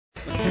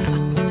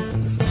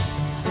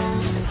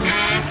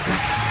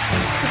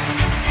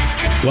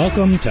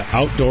Welcome to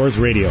Outdoors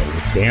Radio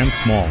with Dan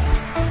Small,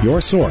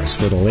 your source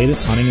for the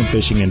latest hunting and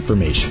fishing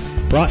information.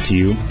 Brought to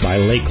you by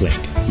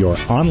LakeLink, your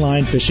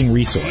online fishing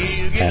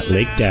resource at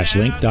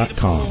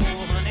lake-link.com.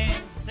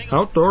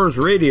 Outdoors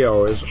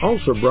Radio is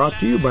also brought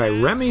to you by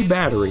Remy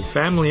Battery,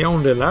 family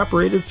owned and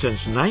operated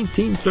since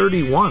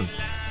 1931,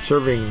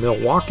 serving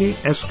Milwaukee,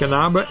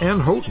 Escanaba,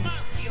 and Houghton.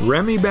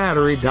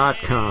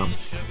 RemyBattery.com.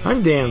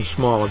 I'm Dan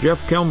Small.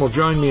 Jeff Kelm will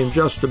join me in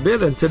just a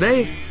bit, and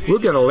today we'll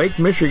get a Lake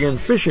Michigan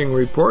fishing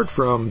report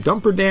from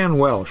Dumper Dan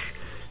Welsh.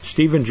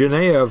 Stephen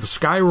Janae of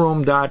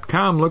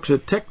Skyroam.com looks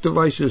at tech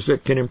devices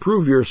that can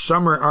improve your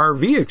summer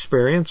RV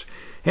experience,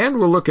 and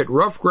we'll look at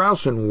rough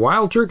grouse and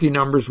wild turkey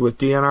numbers with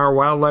DNR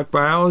wildlife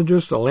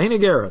biologist Elena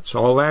Garretts.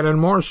 All that and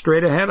more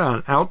straight ahead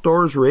on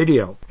Outdoors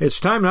Radio.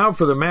 It's time now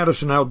for the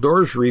Madison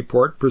Outdoors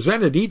Report,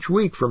 presented each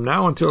week from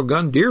now until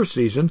gun deer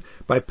season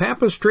by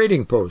Pappas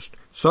Trading Post,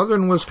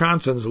 southern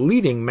Wisconsin's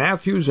leading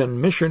Matthews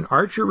and Mission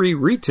archery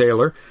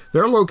retailer.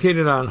 They're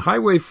located on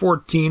Highway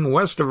 14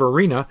 west of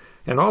Arena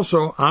and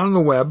also on the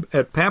web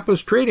at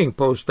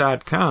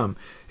pappastradingpost.com.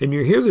 And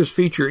you hear this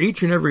feature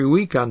each and every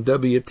week on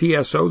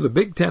WTSO, the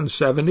Big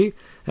 1070,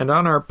 and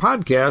on our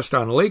podcast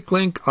on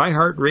LakeLink,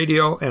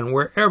 iHeartRadio, and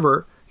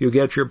wherever you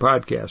get your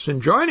podcasts.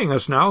 And joining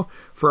us now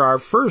for our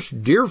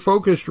first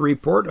deer-focused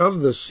report of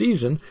the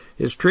season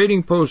is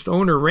Trading Post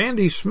owner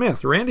Randy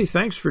Smith. Randy,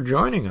 thanks for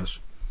joining us.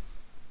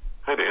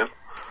 Hi, Dan.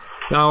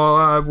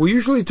 Now, we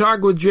usually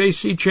talk with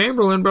J.C.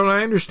 Chamberlain, but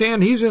I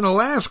understand he's in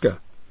Alaska.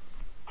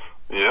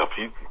 Yep,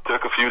 he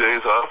took a few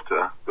days off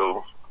to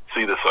go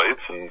see the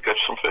sights and catch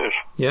some fish.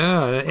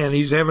 Yeah, and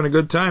he's having a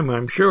good time,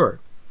 I'm sure.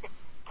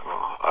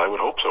 I would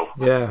hope so.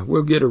 Yeah,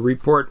 we'll get a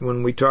report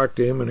when we talk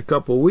to him in a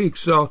couple of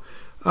weeks. So,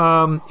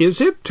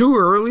 is it too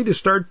early to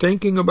start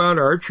thinking about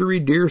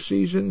archery deer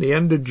season, the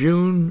end of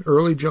June,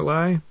 early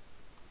July?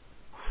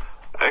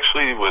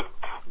 Actually, with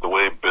the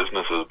way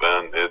business has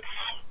been,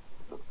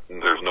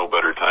 there's no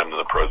better time than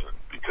the present,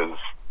 because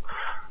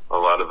a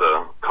lot of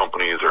the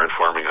companies are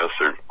informing us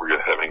we're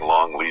having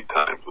long lead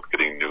times with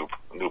getting new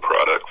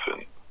products,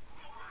 and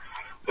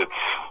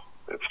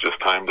it's just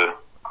time to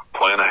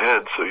plan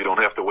ahead so you don't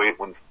have to wait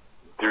when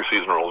deer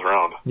season rolls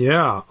around.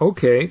 Yeah,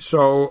 okay.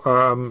 So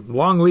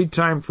long lead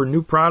time for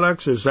new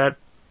products, is that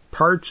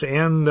parts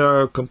and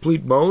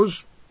complete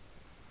bows?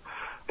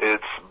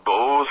 It's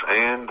bows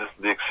and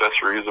the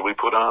accessories that we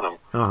put on them.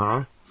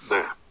 Uh-huh.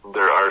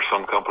 There are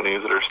some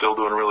companies that are still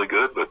doing really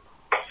good, but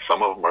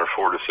some of them are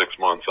 4 to 6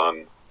 months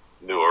on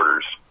new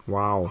orders.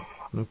 Wow.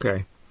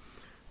 Okay.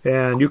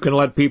 And you can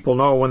let people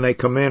know when they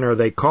come in or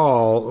they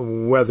call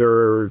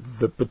whether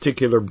the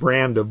particular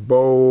brand of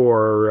bow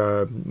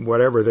or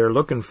whatever they're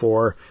looking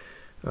for,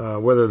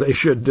 whether they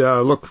should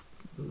look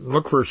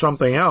for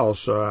something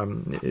else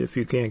if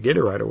you can't get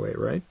it right away,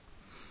 right?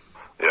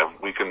 Yeah,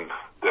 we can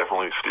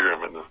definitely steer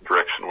them in the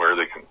direction where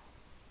they can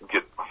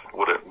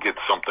get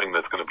something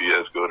that's going to be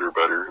as good or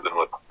better than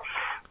what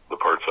the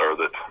parts are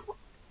that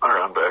are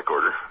on back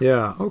order.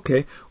 Yeah,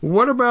 okay.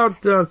 What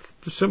about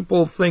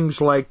simple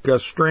things like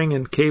string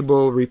and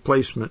cable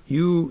replacement?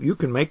 You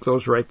can make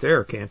those right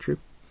there, can't you?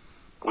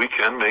 We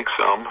can make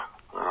some.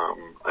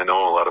 I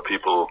know a lot of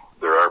people,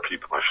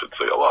 I should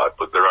say a lot,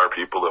 but there are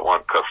people that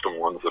want custom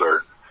ones that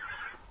are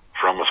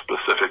from a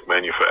specific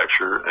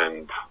manufacturer,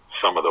 and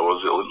some of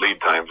those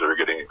lead times are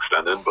getting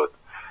extended, but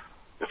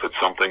if it's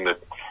something that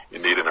you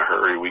need in a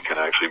hurry, we can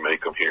actually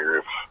make them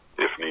here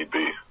if need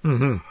be.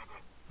 Mm-hmm.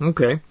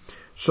 Okay.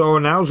 So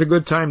now's a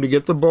good time to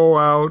get the bow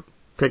out,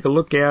 take a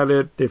look at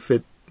it. If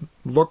it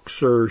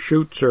looks or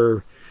shoots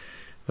or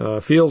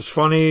feels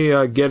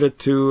funny, get it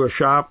to a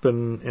shop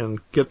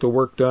and get the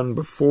work done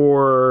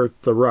before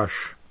the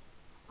rush.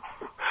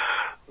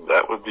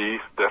 That would be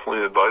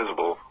definitely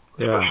advisable,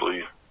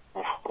 especially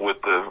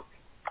with the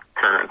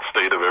current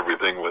state of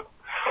everything with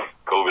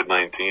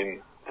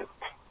COVID-19.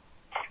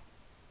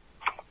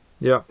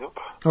 Yeah. Yep.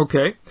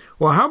 Okay.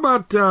 Well, how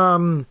about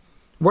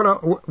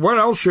what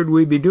else should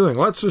we be doing?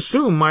 Let's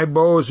assume my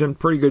bow is in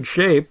pretty good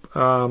shape,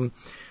 but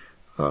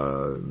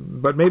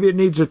maybe it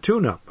needs a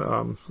tune-up.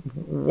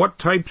 What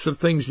types of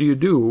things do you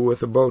do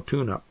with a bow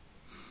tune-up?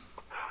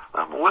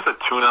 With a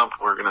tune-up,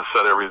 we're going to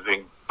set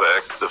everything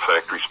back to the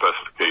factory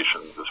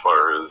specifications as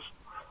far as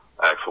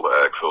axle to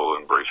axle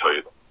and brace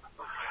height,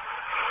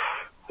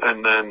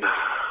 and then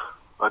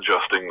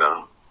adjusting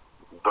the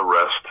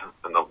rest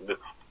and the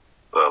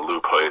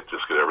loop height,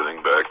 just get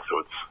everything back so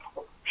it's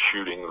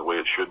shooting the way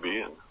it should be,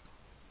 and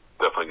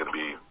definitely going to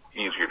be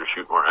easier to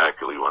shoot more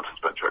accurately once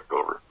it's been checked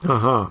over.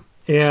 Uh-huh.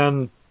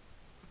 And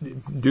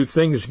do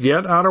things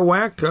get out of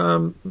whack,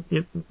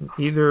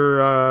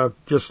 either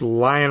just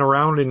lying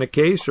around in the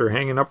case or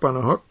hanging up on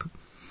a hook?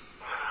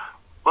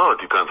 Well,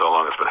 it depends how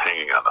long it's been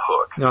hanging on the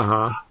hook.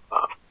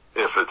 Uh-huh.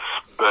 If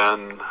it's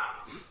been,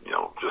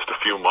 just a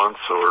few months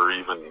or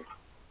even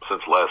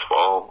since last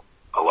fall,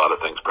 a lot of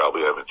things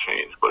probably haven't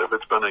changed. But if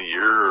it's been a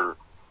year or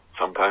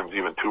sometimes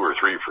even 2 or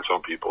 3 for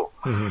some people,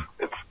 mm-hmm.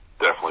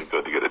 definitely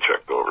good to get it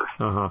checked over.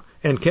 Uh-huh.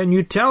 And can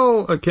you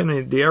tell,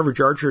 can the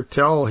average archer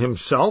tell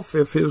himself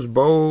if his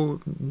bow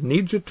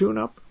needs a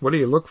tune-up? What do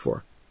you look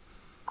for?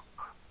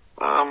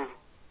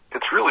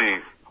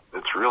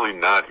 It's really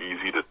not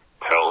easy to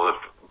tell if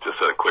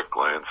just at a quick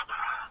glance.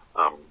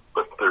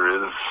 But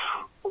there is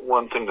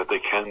one thing that they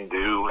can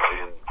do,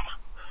 and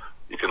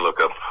you can look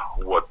up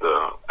what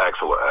the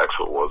axle to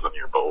axle was on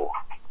your bow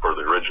for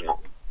the original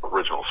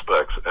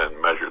specs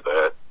and measure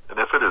that. And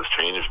if it has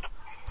changed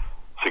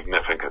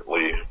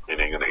significantly,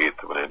 meaning an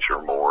eighth of an inch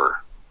or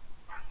more,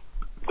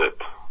 that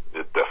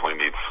it definitely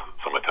needs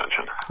some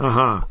attention.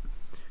 Uh-huh.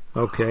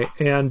 Okay.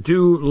 And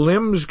do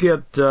limbs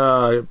get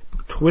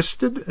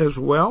twisted as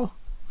well?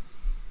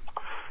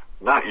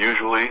 Not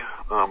usually.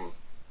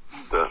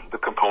 The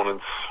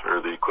components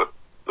or the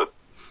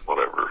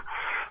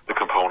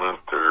component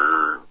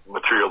or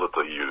material that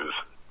they use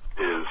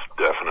is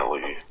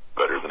definitely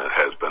better than it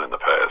has been in the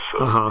past.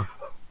 So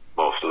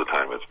most of the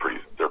time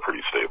they're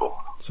pretty stable.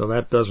 So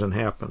that doesn't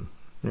happen.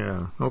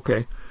 Yeah.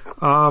 Okay.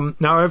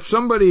 Now, if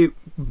somebody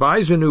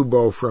buys a new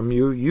bow from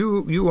you,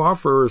 you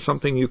offer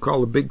something you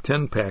call a Big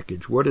 10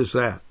 package. What is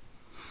that?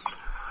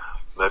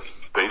 That's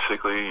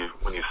basically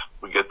when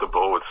we get the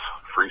bow, it's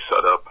free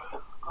setup.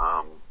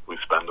 We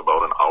spend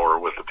about an hour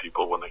with the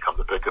people when they come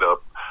to pick it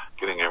up,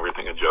 getting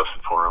everything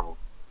adjusted for them.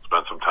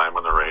 Spend some time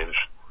on the range,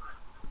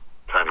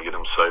 trying to get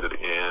them sighted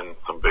in,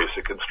 some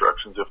basic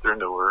instructions if they're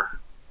newer.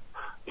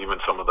 Even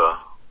some of the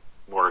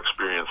more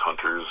experienced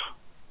hunters,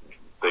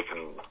 they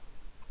can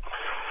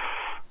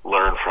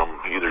learn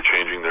from either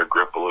changing their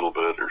grip a little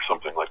bit or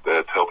something like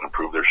that to help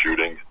improve their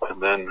shooting.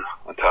 And then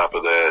on top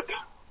of that,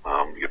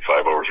 you get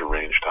 5 hours of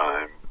range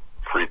time,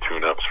 free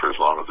tune-ups for as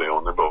long as they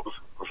own their bows,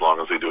 as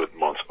long as they do it in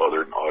months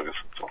other than August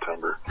and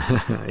September.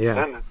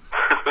 Yeah.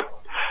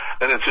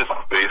 And it's just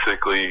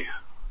basically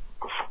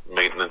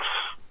maintenance,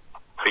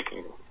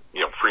 taking,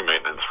 free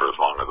maintenance for as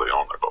long as they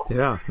own their bow.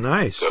 Yeah,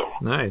 nice.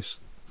 Nice.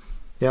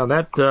 Yeah,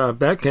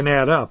 that can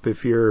add up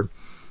if you're,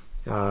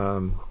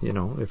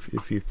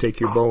 if you take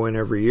your bow in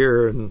every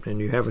year and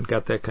you haven't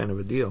got that kind of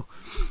a deal.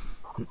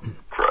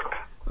 Correct.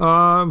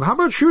 How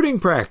about shooting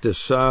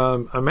practice? I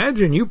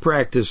imagine you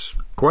practice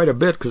quite a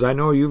bit because I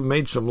know you've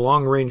made some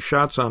long-range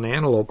shots on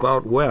antelope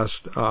out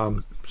west.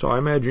 So I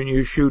imagine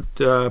you shoot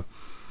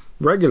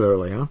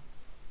regularly, huh?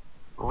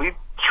 We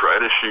try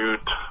to shoot,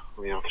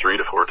 3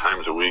 to 4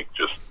 times a week,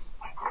 just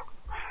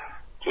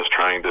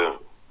trying to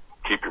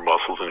keep your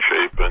muscles in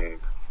shape and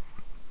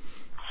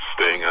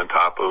staying on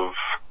top of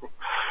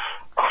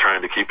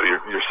trying to keep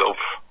yourself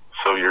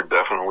so you're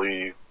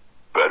definitely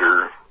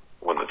better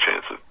when the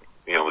chance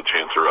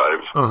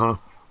arrives. Uh-huh.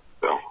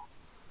 So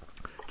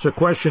it's a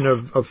question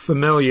of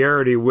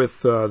familiarity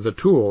with the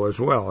tool as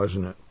well,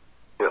 isn't it?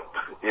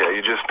 Yeah.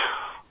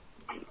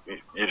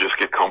 You just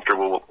get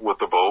comfortable with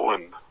the bow,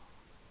 and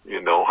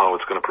you know how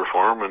it's going to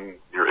perform, and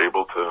you're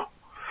able to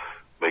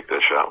make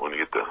that shot when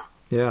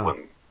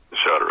when the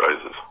shot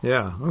arises.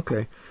 Yeah.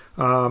 Okay.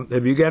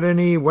 Have you got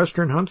any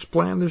Western hunts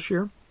planned this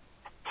year?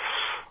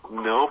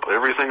 Nope.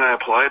 Everything I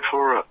applied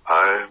for,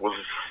 I was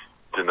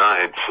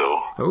denied,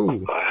 so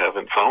I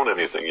haven't found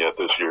anything yet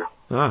this year.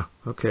 Ah,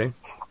 okay.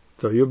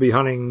 So you'll be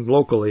hunting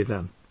locally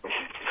then?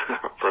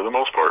 For the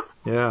most part.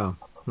 Yeah,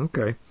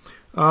 okay.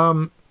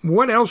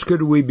 What else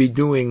could we be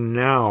doing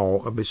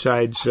now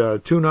besides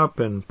tune-up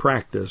and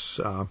practice?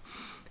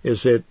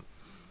 Is it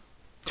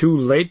too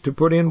late to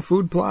put in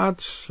food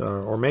plots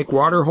or make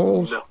water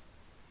holes? No.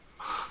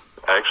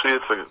 Actually,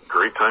 it's a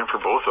great time for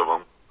both of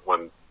them.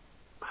 When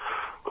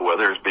the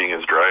weather is being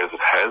as dry as it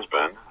has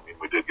been,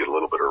 we did get a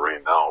little bit of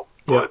rain now,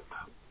 but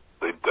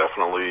the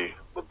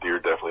deer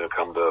definitely will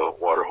come to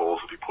water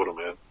holes if you put them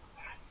in.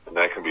 And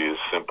that can be as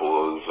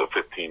simple as a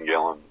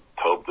 15-gallon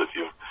tub that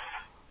you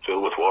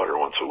fill with water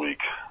once a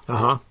week.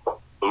 Uh-huh.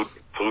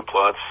 Food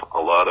plots, a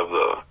lot of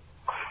the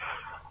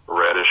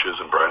radishes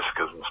and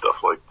brassicas and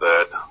stuff like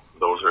that,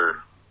 those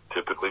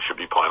typically should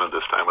be planted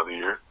this time of the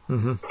year.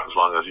 Mm-hmm. As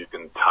long as you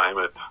can time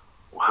it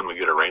when we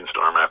get a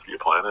rainstorm after you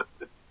plant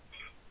it,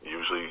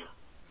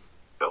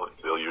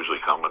 they'll usually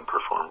come and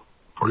perform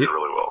for you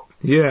really well.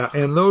 Yeah,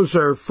 and those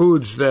are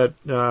foods that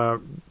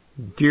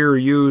deer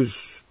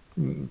use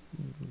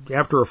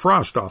after a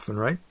frost often,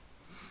 right?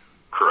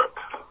 Correct.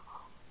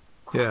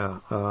 Yeah,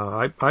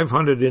 I've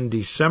hunted in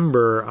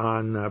December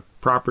on a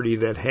property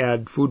that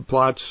had food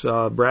plots,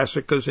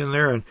 brassicas in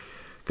there, and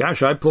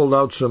gosh, I pulled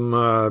out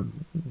some,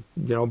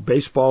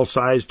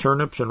 baseball-sized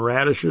turnips and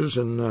radishes,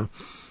 and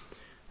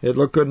it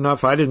looked good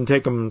enough. I didn't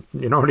take them,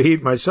 to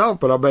eat myself,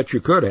 but I'll bet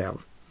you could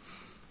have.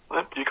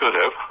 You could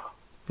have.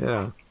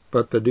 Yeah,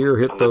 but the deer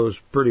hit those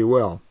pretty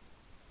well.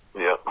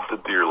 Yeah, the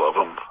deer love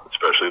them,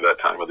 especially that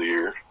time of the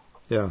year.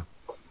 Yeah.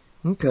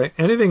 Okay.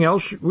 Anything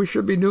else we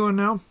should be doing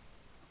now?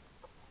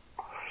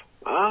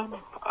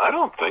 I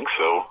don't think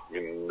so.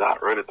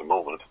 Not right at the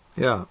moment.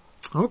 Yeah.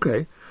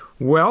 Okay.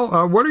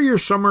 Well, what are your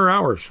summer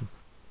hours?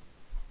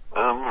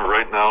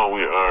 Right now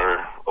we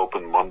are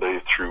open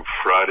Monday through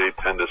Friday,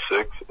 10 to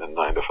 6, and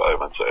 9 to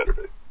 5 on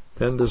Saturday.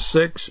 10 to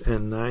 6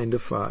 and 9 to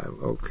 5.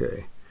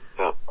 Okay.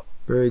 Yeah.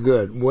 Very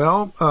good.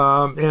 Well,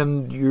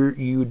 and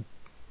you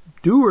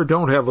do or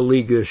don't have a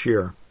league this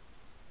year?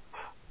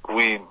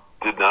 We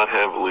did not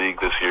have a league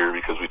this year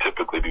because we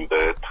typically do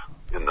that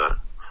in the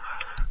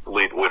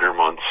late winter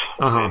months,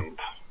 and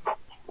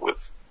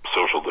with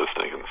social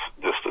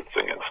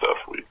distancing and stuff,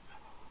 we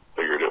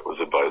figured it was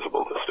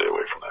advisable to stay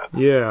away from that.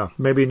 Yeah,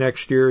 maybe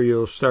next year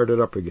you'll start it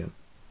up again.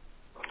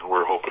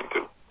 We're hoping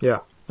to. Yeah.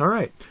 All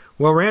right.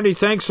 Well, Randy,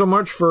 thanks so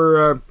much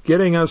for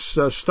getting us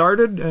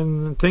started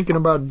and thinking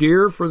about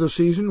deer for the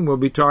season. We'll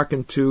be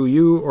talking to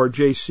you or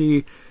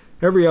JC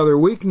every other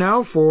week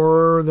now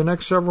for the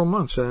next several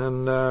months,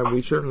 and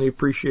we certainly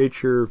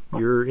appreciate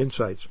your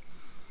insights.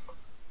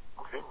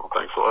 Okay. Well,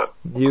 thanks a lot.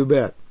 You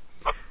bet.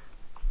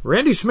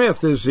 Randy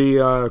Smith is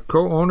the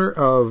co-owner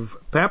of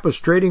Pappas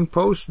Trading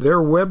Post. Their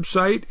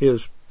website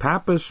is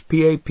Pappas,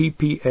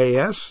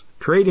 P-A-P-P-A-S,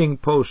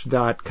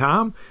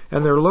 tradingpost.com,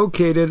 and they're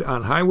located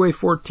on Highway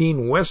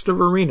 14 west of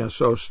Arena.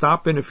 So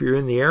stop in if you're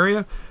in the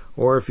area,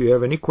 or if you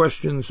have any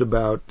questions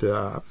about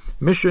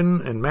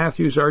Mission and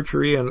Matthews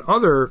Archery and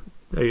other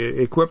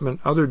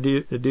equipment, other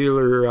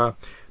dealer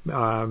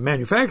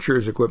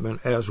manufacturers'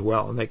 equipment as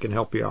well, and they can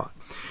help you out.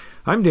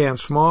 I'm Dan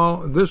Small.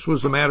 This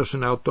was the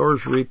Madison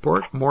Outdoors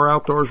Report. More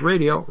Outdoors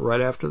Radio right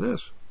after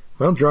this.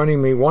 Well,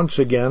 joining me once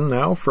again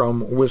now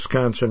from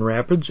Wisconsin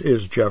Rapids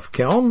is Jeff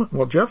Kelm.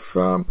 Well, Jeff,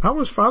 how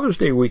was Father's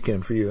Day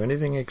weekend for you?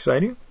 Anything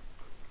exciting?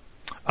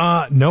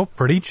 No,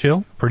 pretty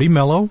chill, pretty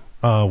mellow,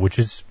 which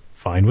is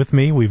fine with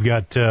me. We've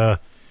got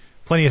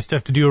plenty of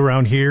stuff to do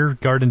around here,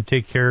 garden to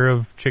take care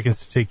of,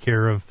 chickens to take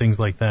care of, things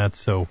like that.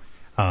 So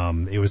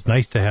it was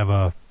nice to have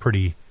a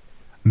pretty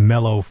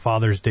mellow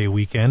Father's Day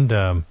weekend.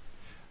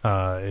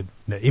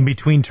 In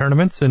between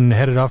tournaments, and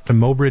headed off to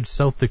Mobridge,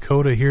 South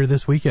Dakota here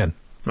this weekend.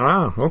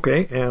 Ah,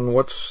 okay. And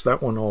what's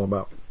that one all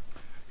about?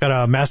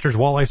 Got a Masters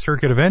Walleye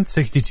Circuit event,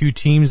 62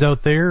 teams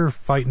out there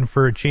fighting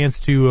for a chance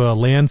to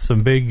land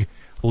some big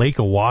Lake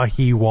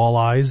Oahe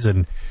walleyes.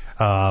 And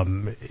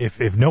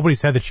if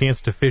nobody's had the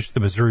chance to fish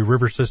the Missouri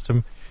River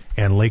system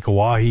and Lake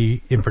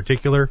Oahe in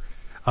particular,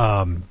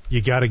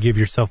 you got to give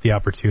yourself the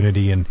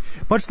opportunity. And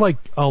much like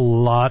a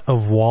lot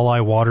of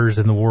walleye waters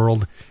in the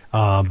world,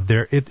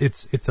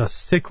 it's a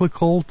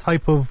cyclical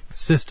type of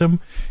system,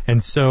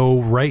 and so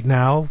right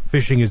now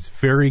fishing is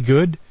very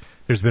good.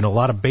 There's been a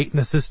lot of bait in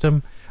the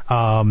system,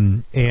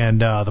 and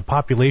the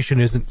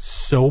population isn't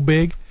so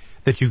big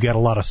that you've got a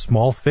lot of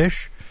small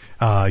fish.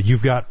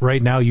 You've got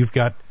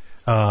 30s,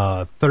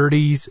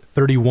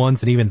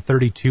 31s, and even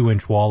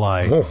 32-inch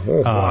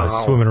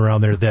walleye swimming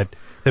around there that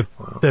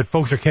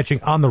folks are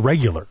catching on the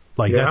regular.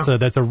 Like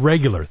that's a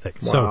regular thing.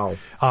 Wow.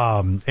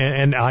 So,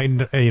 and I,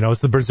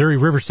 it's the Missouri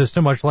River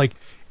system, much like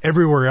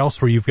everywhere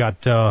else where you've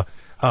got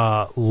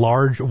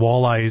large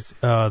walleyes,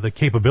 the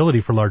capability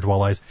for large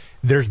walleyes.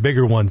 There's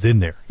bigger ones in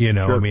there.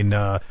 Sure. I mean,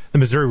 the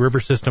Missouri River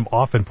system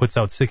often puts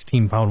out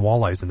 16-pound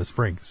walleyes in the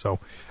spring. So,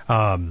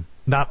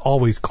 not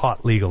always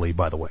caught legally,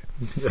 by the way.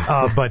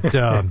 But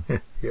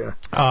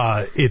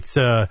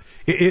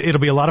it'll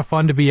be a lot of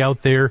fun to be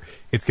out there.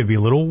 It's going to be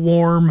a little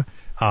warm.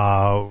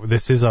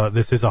 This is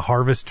a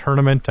harvest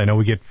tournament. I know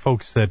we get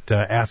folks that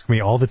ask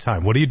me all the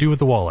time, what do you do with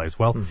the walleyes?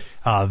 Well,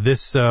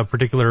 this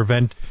particular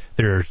event,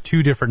 there's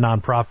two different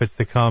nonprofits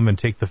that come and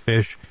take the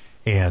fish,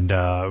 and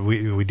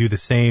we do the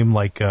same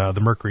like the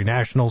Mercury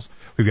Nationals.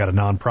 We've got a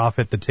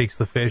nonprofit that takes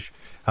the fish,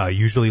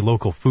 usually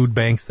local food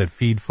banks that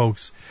feed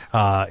folks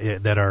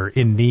that are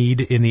in need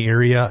in the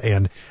area.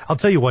 And I'll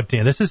tell you what,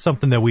 Dan, this is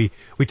something that we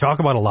talk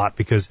about a lot,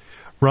 because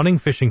running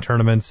fishing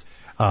tournaments,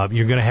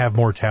 you're going to have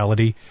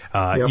mortality.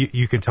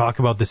 You can talk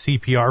about the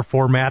CPR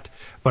format,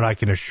 but I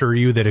can assure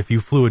you that if you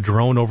flew a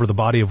drone over the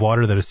body of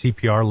water that a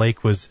CPR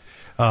lake was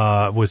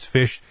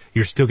fished,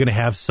 you're still going to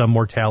have some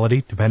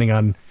mortality, depending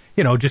on,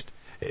 just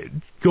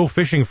go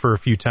fishing for a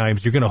few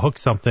times. You're going to hook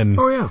something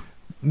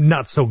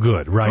not so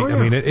good, right? I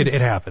mean,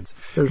 it happens.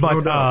 There's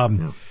no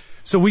doubt.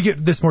 So we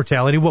get this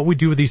mortality. What we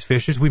do with these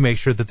fish is we make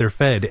sure that they're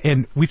fed.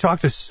 And we talk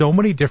to so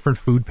many different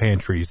food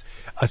pantries,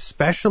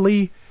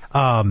 especially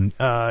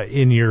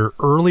in your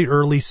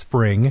early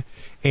spring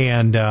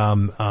and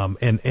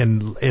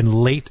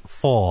late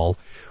fall,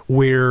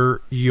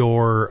 where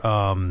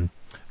your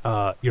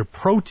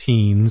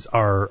proteins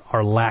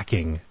are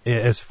lacking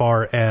as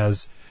far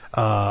as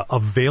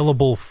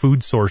available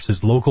food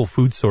sources, local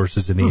food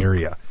sources in the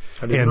area.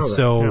 And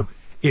so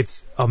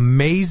it's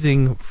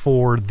amazing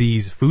for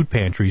these food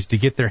pantries to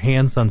get their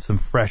hands on some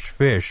fresh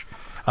fish,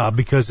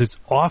 because it's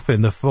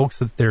often the folks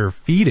that they're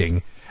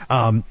feeding.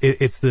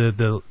 It's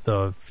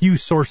the few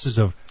sources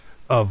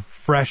of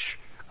fresh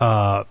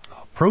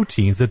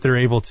proteins that they're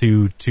able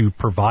to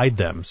provide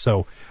them.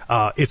 So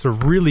it's a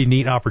really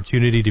neat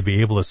opportunity to be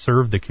able to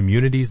serve the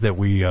communities that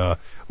we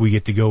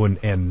get to go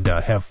and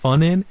have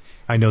fun in.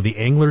 I know the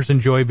anglers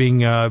enjoy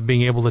being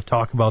able to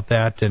talk about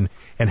that and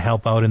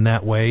help out in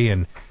that way.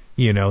 And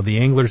The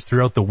anglers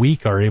throughout the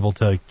week are able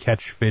to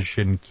catch fish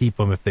and keep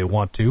them if they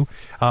want to.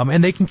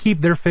 And they can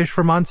keep their fish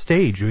from on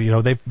stage.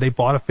 They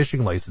bought a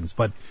fishing license,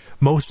 but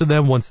most of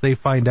them, once they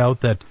find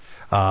out that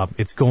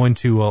it's going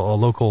to a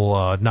local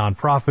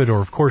nonprofit, or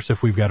of course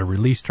if we've got a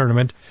release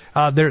tournament,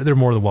 they're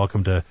more than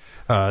welcome to.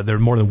 They're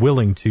more than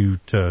willing to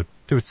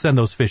send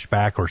those fish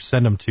back or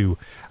send them to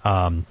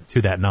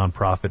that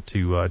nonprofit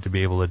to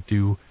be able to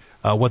do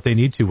what they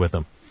need to with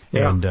them.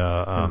 Yeah.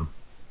 And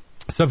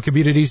some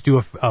communities do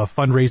a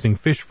fundraising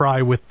fish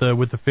fry with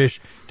the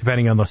fish,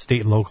 depending on the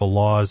state and local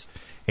laws,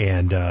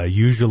 and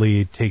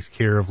usually it takes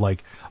care of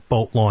like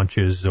boat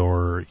launches,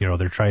 or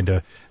they're trying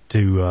to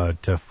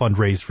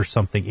fundraise for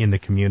something in the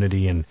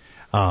community, and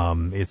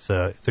it's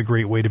a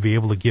great way to be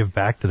able to give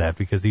back to that,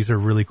 because these are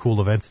really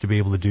cool events to be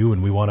able to do,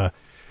 and we want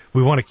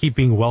to keep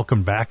being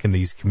welcomed back in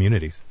these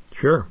communities.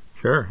 Sure,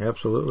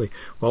 absolutely.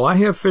 Well, I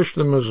have fished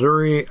the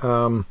Missouri.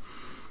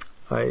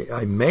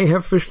 I may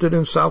have fished it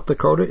in South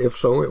Dakota. If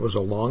so, it was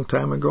a long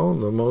time ago.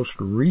 The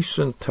most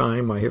recent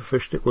time I have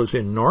fished it was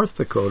in North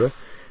Dakota,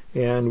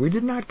 and we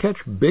did not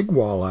catch big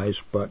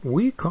walleyes, but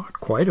we caught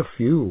quite a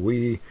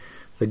few.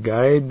 The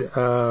guide,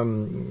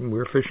 we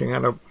were fishing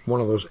on one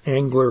of those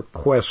Angler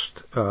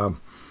Quest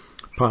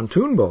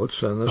pontoon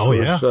boats, and this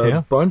was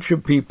a bunch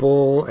of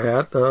people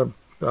at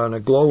on a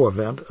GLOW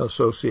event,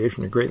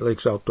 Association of Great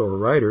Lakes Outdoor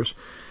Writers,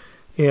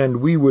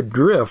 and we would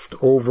drift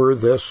over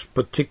this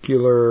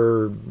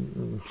particular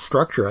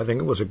structure. I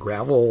think it was a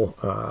gravel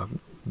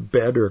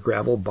bed or a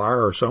gravel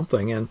bar or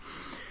something, and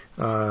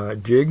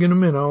jigging a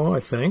minnow, I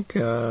think,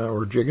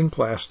 or jigging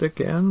plastic,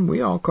 and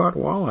we all caught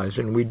walleyes.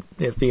 And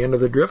at the end of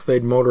the drift,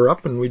 they'd motor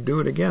up and we'd do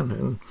it again.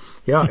 And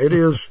yeah, it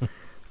is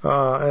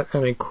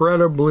an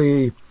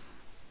incredibly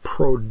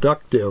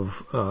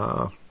productive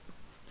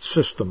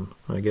system,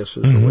 I guess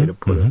is the way to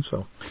put it.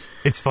 So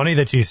it's funny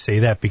that you say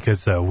that,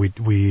 because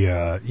we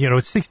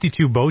it's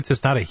 62 boats.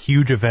 It's not a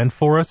huge event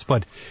for us,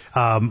 but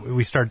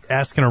we start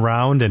asking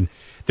around, and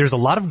there's a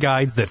lot of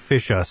guides that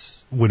fish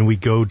us when we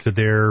go to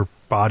their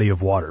body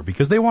of water,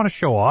 because they want to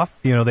show off.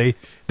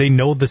 They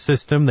know the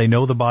system, they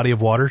know the body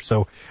of water,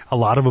 so a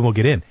lot of them will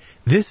get in.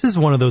 This is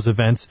one of those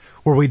events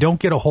where we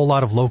don't get a whole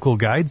lot of local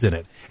guides in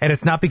it, and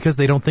it's not because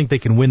they don't think they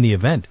can win the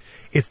event.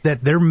 It's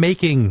that they're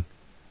making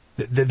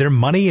their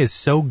money is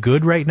so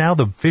good right now.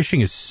 The fishing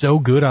is so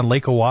good on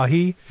Lake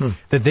Oahe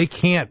that they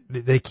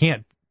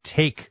can't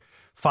take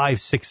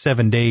 5, 6,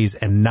 7 days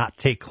and not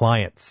take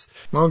clients.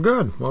 Well,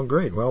 good. Well,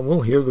 great. Well,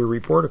 we'll hear the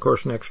report, of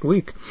course, next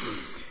week.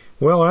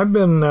 Well, I've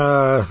been,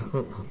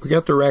 we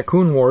got the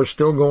raccoon war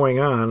still going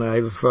on.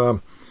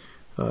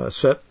 I've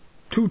set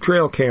 2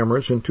 trail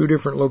cameras in 2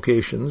 different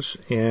locations,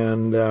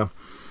 and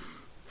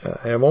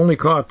I've only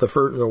caught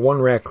the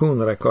one raccoon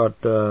that I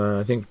caught,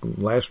 I think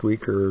last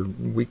week or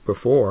week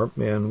before,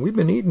 and we've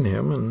been eating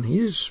him, and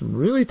he's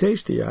really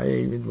tasty.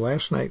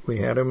 Last night we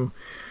had him.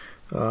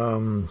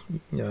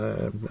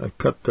 I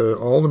cut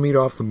all the meat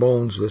off the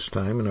bones this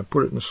time, and I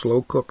put it in a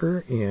slow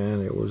cooker,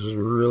 and it was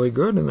really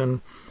good. And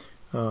then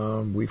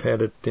we've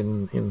had it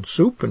in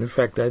soup, and in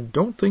fact, I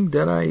don't think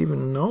Deadeye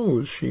even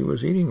knows she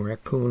was eating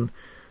raccoon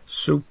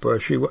soup.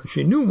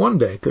 She knew one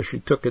day because she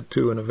took it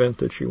to an event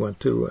that she went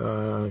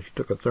to. She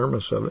took a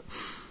thermos of it,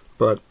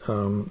 but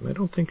I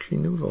don't think she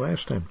knew the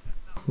last time.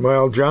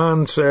 Well,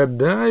 John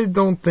said, I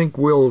don't think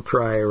we'll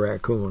try a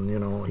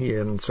raccoon, he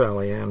and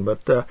Sally Ann,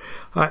 but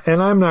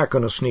and I'm not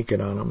going to sneak it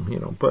on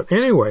him, But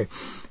anyway,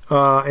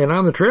 and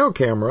on the trail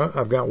camera,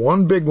 I've got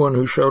one big one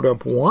who showed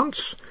up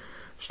once,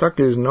 stuck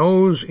his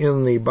nose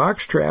in the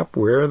box trap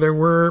where there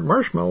were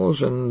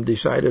marshmallows and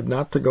decided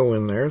not to go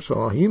in there,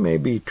 so he may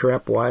be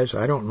trap-wise,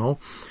 I don't know.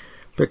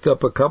 Picked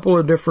up a couple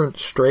of different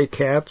stray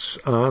cats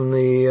on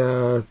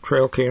the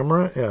trail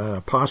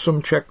camera.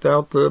 Possum checked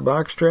out the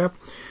box trap,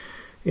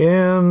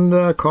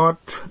 and caught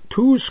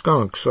 2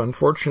 skunks.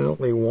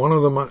 Unfortunately, one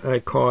of them I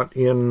caught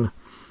in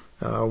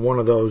one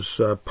of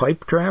those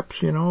pipe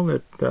traps,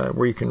 that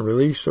where you can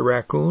release the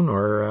raccoon,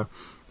 or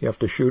you have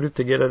to shoot it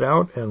to get it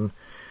out, and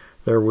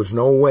there was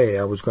no way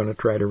I was going to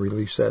try to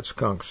release that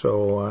skunk,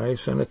 so I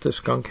sent it to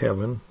skunk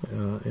heaven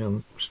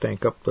and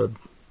stank up the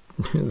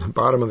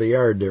bottom of the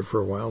yard there for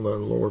a while, the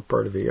lower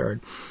part of the yard.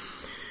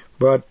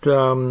 But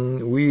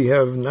we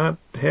have not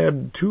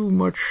had too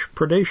much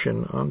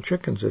predation on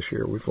chickens this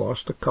year. We've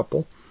lost a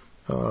couple,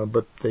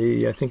 but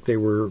I think they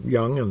were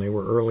young and they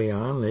were early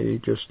on. They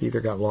just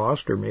either got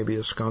lost, or maybe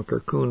a skunk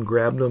or coon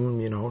grabbed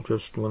them,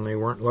 just when they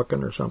weren't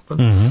looking or something.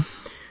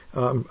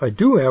 Mm-hmm. I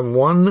do have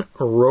one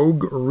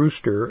rogue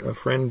rooster. A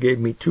friend gave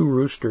me 2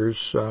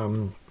 roosters,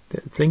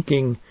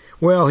 thinking,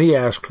 well, he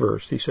asked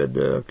first. He said,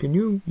 can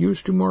you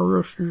use 2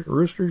 more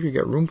roosters? You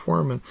got room for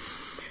them? And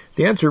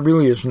the answer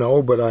really is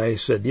no, but I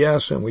said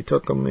yes, and we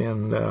took them,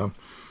 and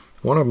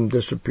one of them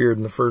disappeared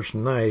in the first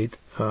night,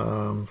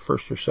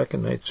 first or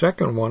second night.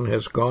 Second one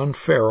has gone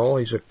feral.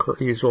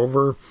 He's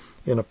over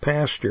in a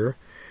pasture,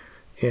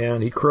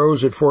 and he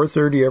crows at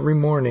 4:30 every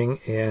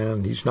morning,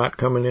 and he's not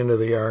coming into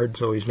the yard,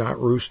 so he's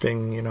not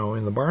roosting,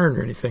 in the barn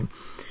or anything.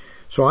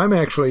 So I'm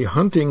actually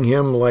hunting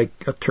him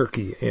like a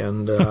turkey,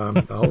 and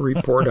I'll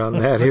report on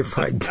that if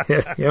I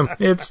get him.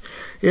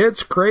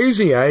 It's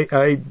crazy.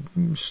 I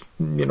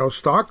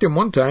stalked him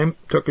one time,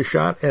 took a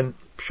shot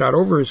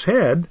over his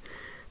head,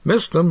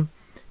 missed him,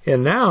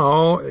 and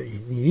now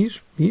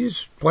he's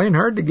playing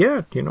hard to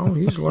get.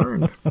 He's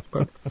learned.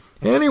 But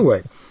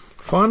anyway,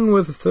 fun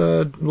with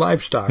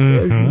livestock,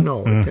 as you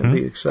know, it can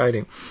be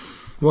exciting.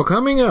 Well,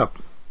 coming up,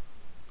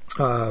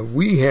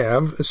 we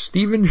have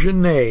Stephen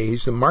Genet.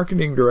 He's the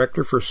marketing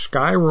director for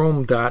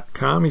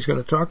Skyroam.com. He's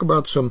going to talk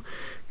about some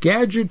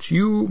gadgets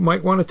you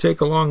might want to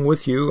take along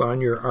with you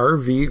on your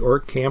RV or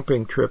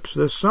camping trips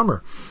this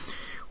summer.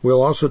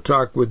 We'll also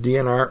talk with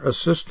DNR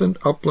Assistant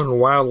Upland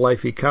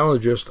Wildlife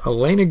Ecologist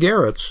Elena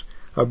Garretts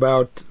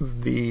about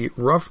the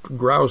ruffed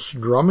grouse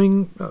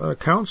drumming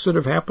counts that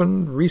have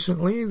happened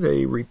recently.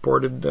 They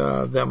reported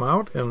them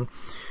out, and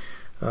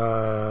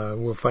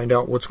we'll find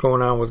out what's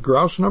going on with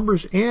grouse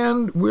numbers,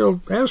 and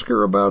we'll ask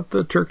her about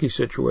the turkey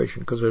situation,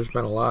 because there's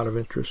been a lot of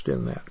interest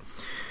in that.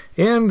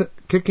 And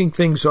kicking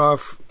things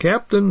off,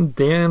 Captain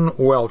Dan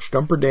Welch,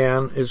 Dumper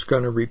Dan, is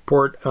going to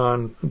report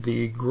on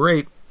the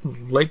great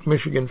Lake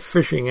Michigan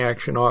fishing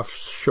action off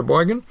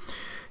Sheboygan.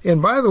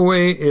 And by the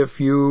way,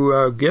 if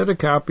you get a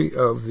copy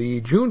of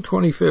the June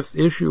 25th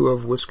issue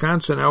of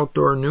Wisconsin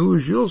Outdoor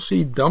News, you'll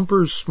see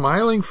Dumper's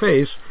smiling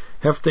face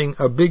hefting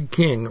a big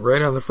king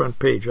right on the front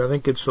page. I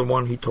think it's the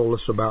one he told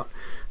us about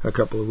a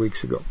couple of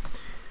weeks ago.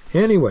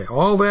 Anyway,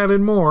 all that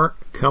and more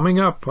coming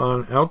up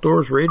on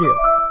Outdoors Radio.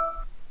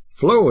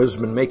 Flow has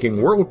been making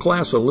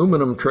world-class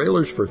aluminum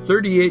trailers for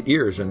 38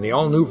 years, and the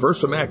all-new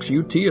Versamax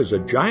UT is a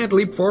giant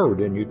leap forward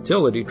in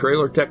utility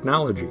trailer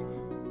technology.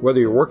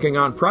 Whether you're working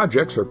on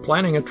projects or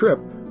planning a trip,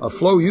 a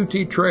Flow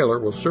UT trailer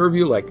will serve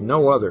you like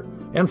no other.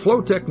 And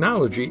Flow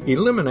technology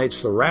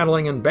eliminates the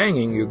rattling and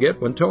banging you get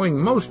when towing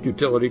most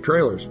utility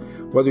trailers.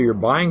 Whether you're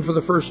buying for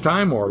the first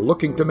time or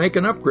looking to make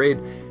an upgrade,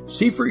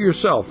 see for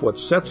yourself what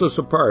sets us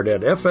apart at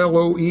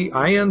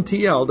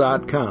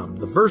FLOEINTL.com.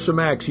 The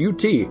Versamax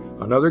UT,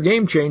 another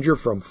game changer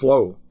from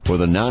Flow. For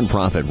the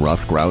nonprofit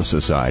Ruffed Grouse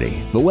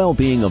Society, the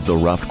well-being of the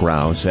ruffed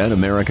grouse and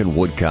American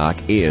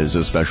woodcock is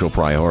a special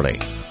priority.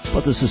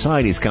 But the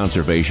Society's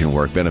conservation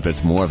work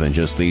benefits more than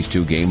just these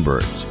two game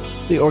birds.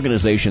 The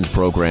organization's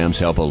programs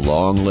help a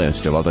long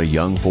list of other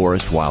young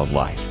forest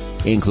wildlife,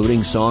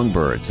 including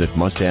songbirds that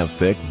must have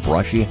thick,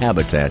 brushy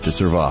habitat to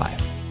survive.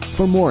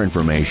 For more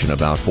information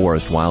about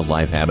forest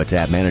wildlife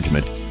habitat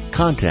management,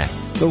 contact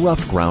the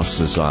Ruffed Grouse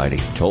Society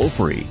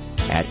toll-free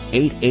at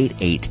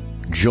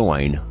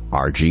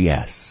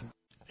 888-JOIN-RGS.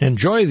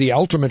 Enjoy the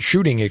ultimate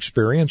shooting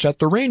experience at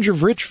the Range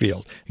of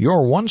Richfield,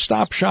 your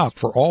one-stop shop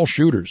for all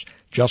shooters.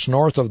 Just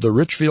north of the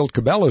Richfield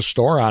Cabela's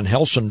store on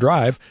Helson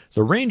Drive,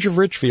 the Range of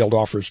Richfield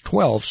offers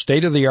 12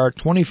 state-of-the-art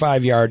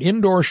 25-yard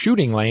indoor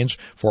shooting lanes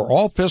for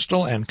all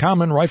pistol and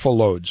common rifle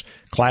loads,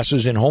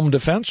 classes in home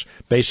defense,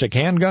 basic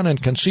handgun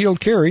and concealed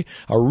carry,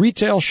 a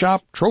retail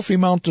shop, trophy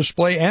mount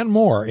display, and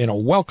more in a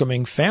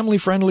welcoming,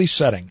 family-friendly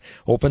setting.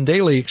 Open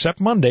daily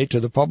except Monday to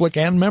the public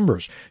and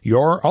members.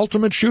 Your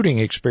ultimate shooting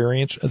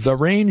experience,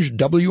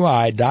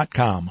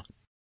 therangewi.com.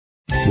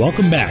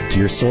 Welcome back to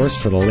your source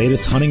for the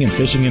latest hunting and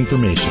fishing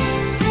information.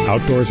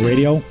 Outdoors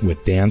Radio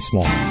with Dan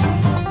Small.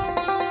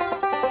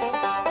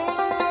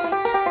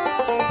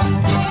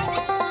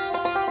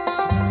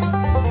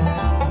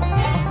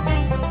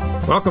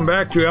 Welcome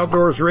back to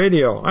Outdoors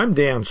Radio. I'm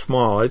Dan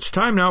Small. It's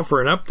time now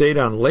for an update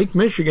on Lake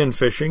Michigan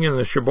fishing in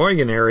the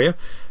Sheboygan area,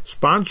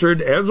 sponsored,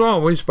 as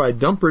always, by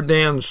Dumper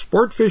Dan's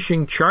Sport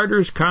Fishing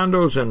Charters,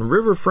 Condos, and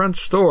Riverfront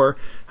Store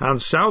on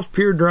South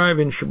Pier Drive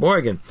in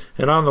Sheboygan,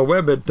 and on the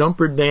web at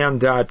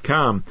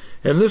dumperdan.com.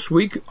 And this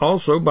week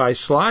also by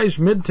Sly's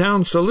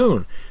Midtown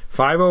Saloon,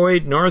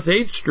 508 North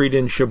 8th Street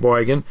in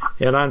Sheboygan,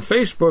 and on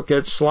Facebook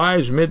at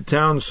Sly's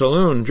Midtown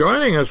Saloon.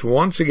 Joining us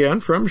once again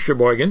from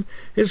Sheboygan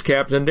is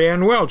Captain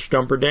Dan Welch,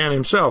 Dumper Dan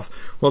himself.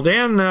 Well,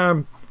 Dan,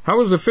 how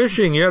was the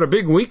fishing? You had a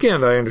big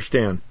weekend, I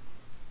understand.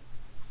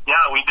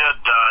 Yeah, we did,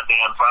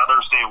 Dan.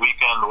 Father's Day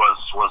weekend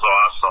was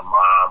awesome.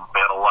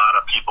 We had a lot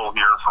of people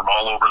here from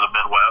all over the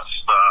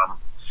Midwest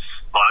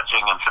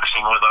lodging and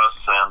fishing with us,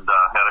 and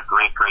had a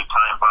great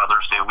time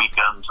Father's Day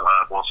weekend,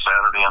 both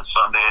Saturday and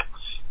Sunday.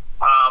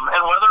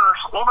 And weather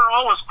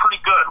overall was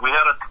pretty good. We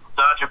had to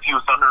dodge a few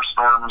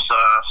thunderstorms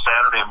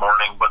Saturday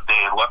morning, but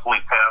they luckily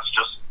passed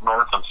just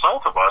north and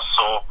south of us,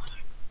 so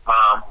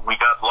we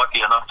got lucky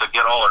enough to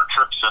get all our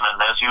trips in.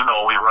 And as you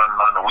know, we run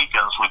on the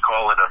weekends, we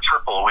call it a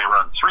triple. We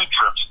run 3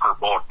 trips per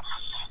boat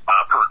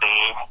per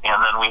day,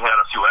 and then we had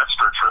a few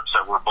extra trips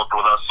that were booked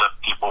with us that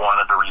people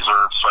wanted to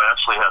reserve. So I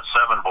actually had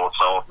 7 boats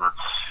out and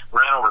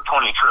ran over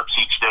 20 trips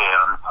each day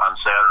on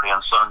Saturday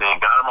and Sunday, and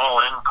got them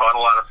all in, caught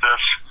a lot of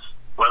fish.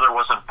 Weather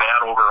wasn't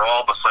bad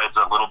overall, besides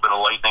a little bit of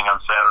lightning on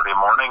Saturday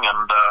morning,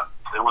 and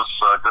it was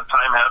a good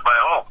time had by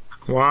all.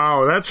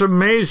 Wow, that's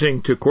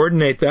amazing to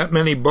coordinate that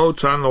many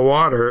boats on the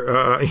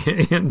water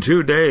in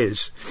 2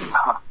 days.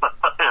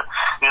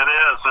 It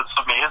is. It's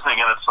amazing,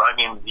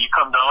 and you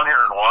come down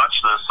here and watch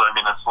this.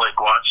 It's like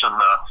watching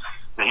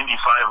the Indy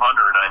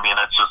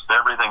 500. It's just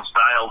everything's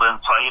dialed in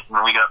tight. night,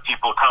 and we got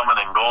people coming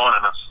and going,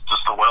 and it's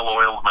just a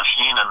well-oiled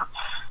machine, and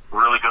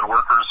really good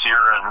workers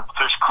here, and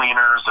fish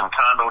cleaners, and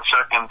condo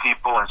check-in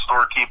people, and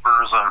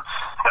storekeepers, and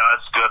yeah,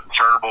 it's good.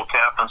 Charterboat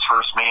captains,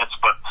 first mates,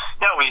 but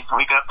yeah,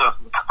 we got to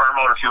farm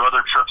out a few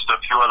other trips to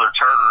a few other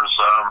charters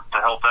to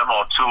help them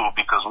out too,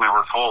 because we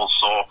were full.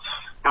 So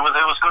it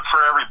was good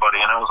for everybody,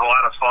 and it was a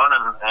lot of fun,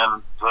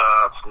 and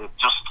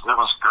it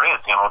was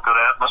great. Good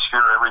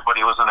atmosphere.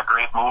 Everybody was in a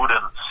great mood,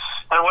 and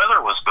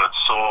weather was good.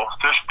 So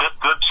fish bit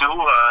good too.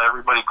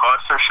 Everybody caught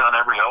fish on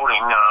every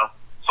outing.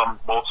 Some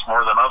boats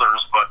more than others,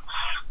 but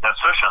that's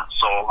fishing.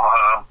 So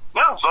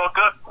yeah, it was all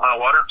good.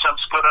 Water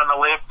temp's good on the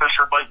lake. Fish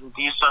are biting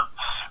decent.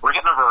 We're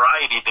getting a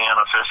variety, Dan,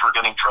 of fish. We're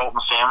getting trout and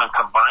salmon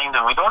combined,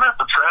 and we don't have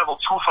to travel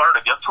too far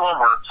to get to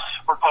them.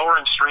 We're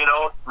powering straight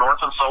out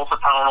north and south of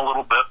town a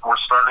little bit. We're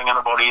starting at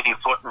about 80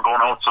 foot and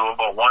going out to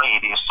about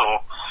 180.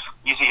 So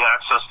easy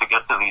access to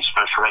get to these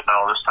fish right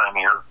now this time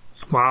of year.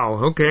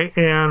 Wow. Okay.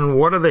 And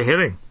what are they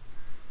hitting?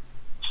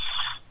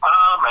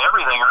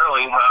 Everything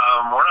really.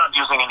 We're not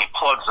using any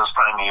plugs this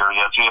time of year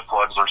yet, J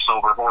plugs or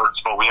silver hordes,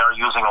 but we are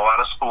using a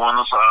lot of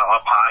spoons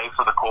up high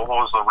for the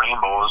cohos, the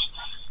rainbows.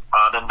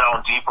 Then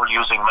down deep, we're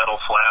using metal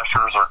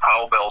flashers or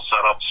cowbell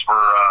setups for,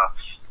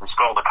 it's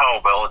called a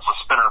cowbell. It's a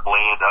spinner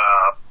blade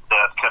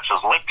that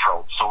catches lake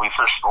trout. So we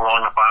fish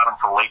along the bottom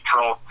for lake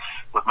trout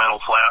with metal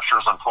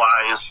flashers and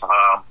flies,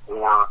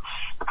 or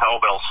the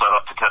cowbell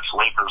setup to catch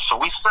lakers. So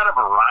we set a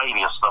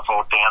variety of stuff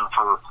out, Dan,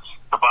 for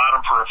the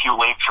bottom for a few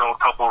lake trout, a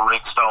couple of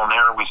rigs down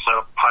there. We set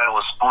a pile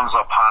of spoons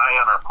up high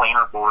on our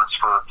planer boards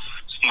for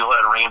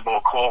steelhead, rainbow,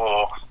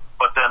 coho.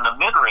 But then the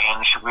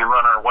mid-range, we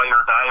run our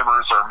wire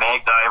divers, our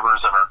mag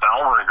divers, and our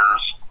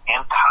downriggers,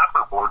 and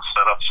copper board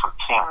setups for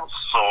kings.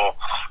 So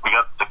we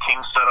got the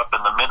king set up in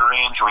the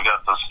mid-range, we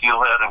got the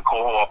steelhead and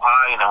coho up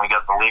high, and then we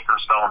got the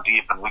lakers down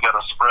deep, and we got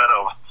a spread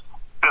of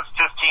 15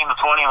 to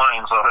 20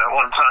 lines out at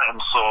one time.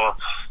 So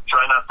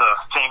try not to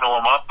tangle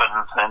them up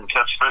and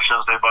catch fish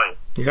as they bite.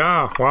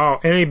 Yeah, wow.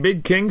 Any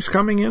big kings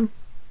coming in?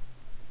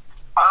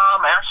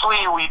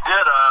 Actually, we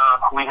did.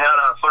 We had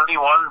a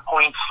 31.4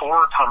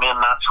 come in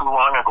not too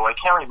long ago. I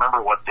can't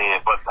remember what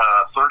day, but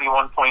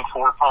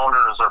 31.4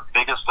 pounder is our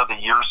biggest of the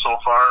year so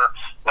far.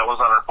 That was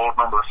on our boat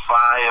number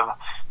 5.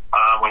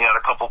 We had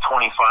a couple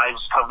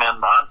 25s come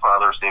in on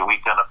Father's Day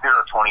weekend, a pair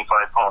of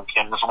 25-pound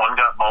kings. One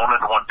got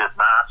mounted, one did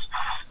not.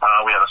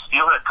 We had a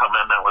steelhead come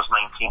in that was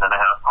 19.5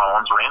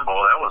 pounds.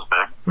 Rainbow, that was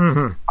big.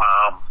 Mm-hmm.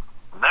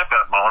 And that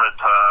got mounted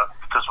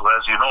because,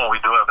 as you know, we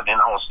do have an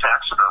in-house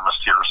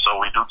taxidermist here, so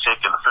we do take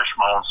in the fish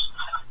mounts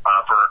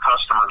for our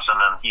customers,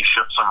 and then he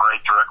ships them right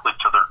directly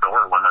to their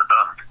door when they're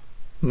done.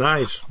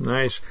 Nice,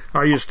 nice.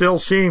 Are you still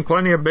seeing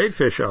plenty of bait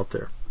fish out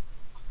there?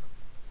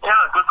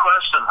 Yeah, good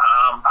question.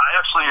 I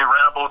actually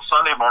ran a boat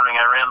Sunday morning.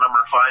 I ran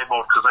number 5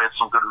 boat because I had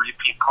some good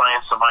repeat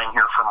clients of mine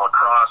here from La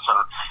Crosse, and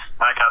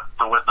I got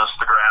to witness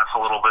the graph a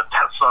little bit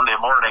that Sunday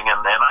morning,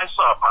 and I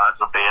saw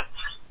pods of bait.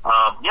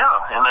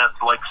 And at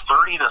like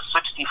 30 to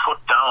 60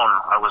 foot down,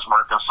 I was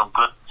marking some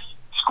good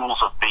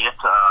schools of bait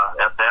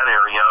at that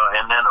area.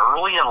 And then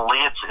early and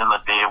late in the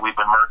day, we've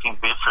been marking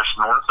bait fish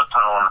north of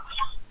town.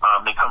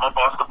 They come up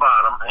off the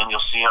bottom, and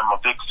you'll see them,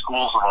 big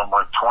schools of them,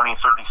 like 20,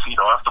 30 feet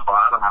off the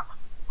bottom,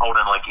 out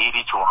in like 80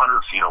 to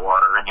 100 feet of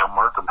water, and you'll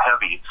mark them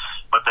heavy.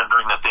 But then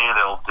during the day,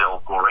 they'll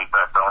go right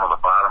back down to the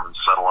bottom and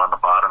settle on the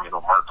bottom. You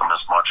don't mark them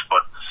as much.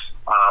 But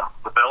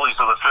the bellies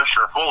of the fish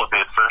are full of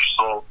bait fish,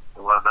 so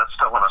that's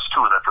telling us,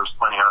 too, that there's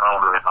plenty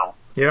around right now.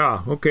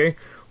 Yeah, okay.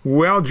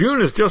 Well,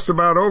 June is just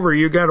about over.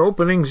 You got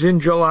openings in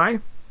July?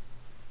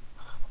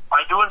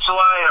 I do in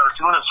July. Our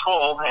June is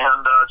full,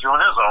 and June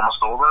is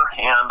almost over.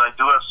 And I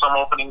do have some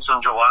openings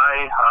in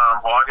July.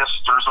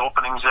 August, there's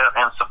openings yet,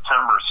 and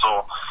September.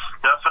 So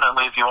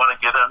definitely, if you want to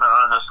get in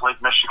on this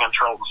Lake Michigan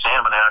trout and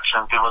salmon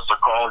action, give us a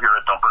call here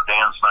at Dumper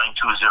Dan's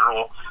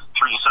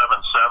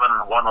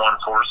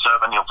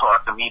 920-377-1147. You'll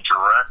talk to me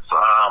direct.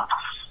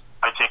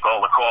 I take all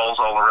the calls,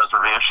 all the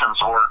reservations,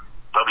 or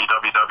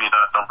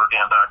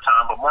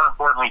www.dumperdan.com. But more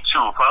importantly,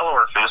 too, follow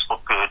our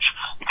Facebook page.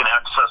 You can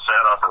access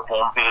that off our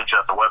homepage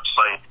at the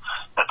website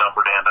at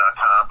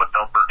dumperdan.com. But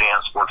Dumper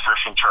Dan Sport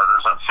Fishing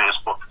Charters on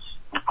Facebook.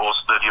 We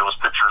post videos,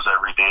 pictures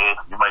every day.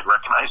 You might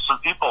recognize some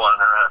people on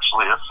there,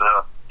 actually, if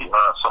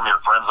some of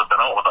your friends have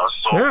been out with us.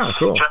 So yeah,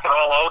 cool. Check it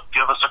all out.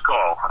 Give us a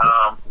call.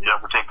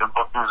 We're taking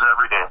bookings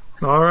every day.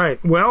 All right.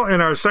 Well,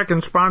 and our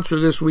second sponsor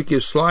this week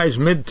is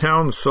Sly's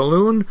Midtown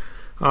Saloon.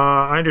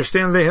 I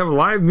understand they have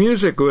live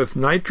music with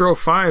Nitro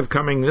 5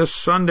 coming this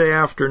Sunday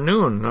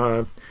afternoon.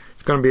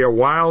 It's going to be a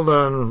wild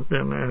and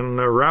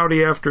a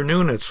rowdy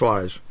afternoon at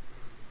Sly's.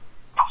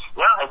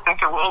 Yeah, I think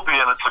it will be,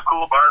 and it's a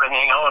cool bar to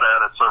hang out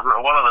at. It's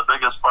one of the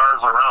biggest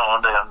bars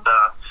around, and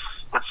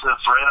it's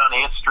right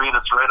on 8th Street.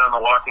 It's right on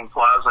the Walking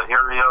Plaza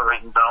area,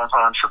 right in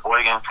downtown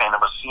Sheboygan, kind of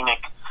a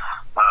scenic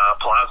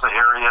plaza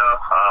area.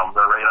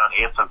 They're right on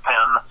 8th and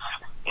Penn.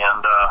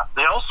 And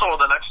they also,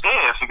 the next day,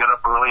 if you get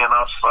up early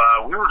enough,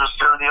 we were just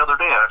there the other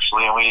day,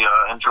 actually, and we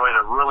enjoyed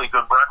a really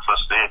good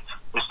breakfast.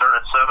 We start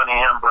at 7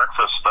 a.m.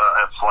 breakfast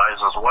at Sly's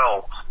as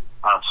well.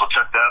 So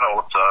check that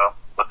out.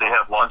 But they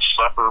have lunch,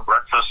 supper,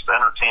 breakfast,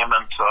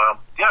 entertainment,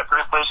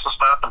 great place to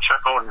stop and check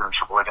out here in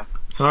Sheboygan.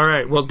 All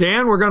right. Well,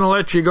 Dan, we're going to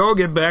let you go.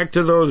 Get back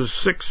to those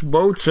 6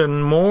 boats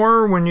and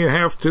more when you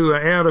have to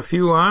add a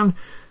few on,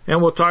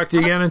 and we'll talk to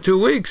you again in 2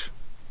 weeks.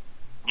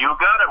 You got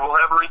it. We'll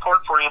have a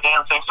report for you,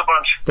 Dan. Thanks a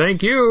bunch.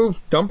 Thank you.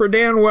 Dumper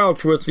Dan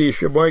Welch with the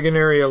Sheboygan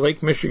Area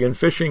Lake Michigan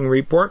Fishing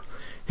Report.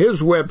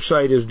 His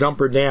website is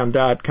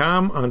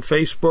dumperdan.com. On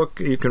Facebook,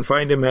 you can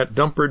find him at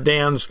Dumper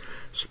Dan's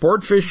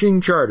Sport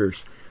Fishing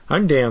Charters.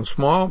 I'm Dan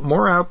Small.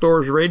 More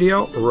Outdoors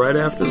Radio right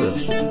after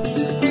this.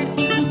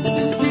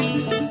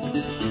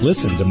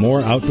 Listen to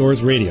More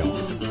Outdoors Radio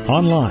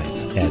online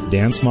at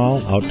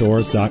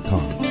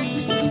dansmalloutdoors.com.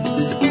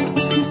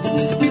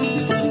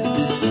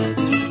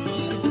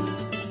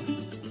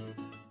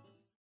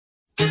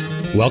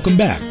 Welcome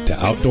back to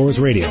Outdoors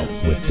Radio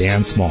with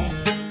Dan Small.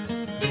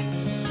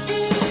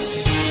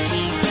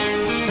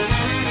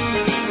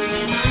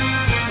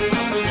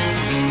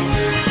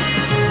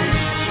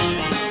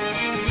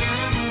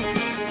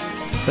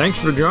 Thanks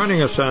for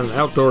joining us on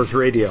Outdoors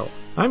Radio.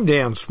 I'm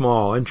Dan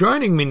Small, and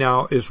joining me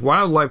now is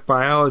wildlife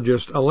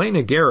biologist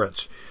Elena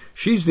Garretts.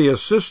 She's the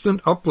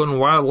assistant upland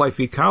wildlife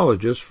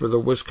ecologist for the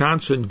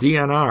Wisconsin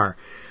DNR.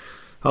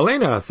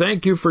 Elena,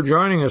 thank you for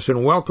joining us,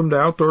 and welcome to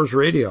Outdoors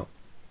Radio.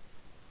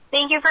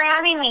 Thank you for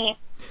having me.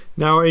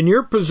 Now, in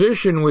your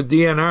position with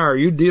DNR,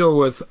 you deal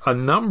with a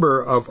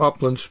number of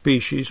upland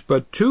species,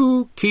 but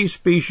 2 key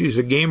species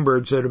of game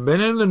birds that have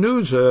been in the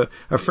news a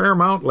fair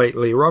amount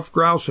lately, ruffed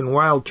grouse and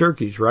wild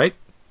turkeys, right?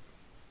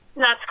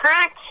 That's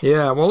correct.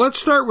 Yeah, well, let's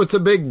start with the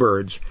big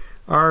birds.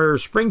 Our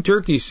spring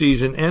turkey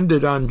season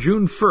ended on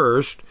June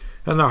 1st,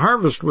 and the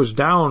harvest was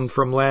down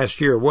from last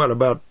year,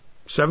 about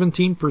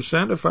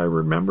 17%, if I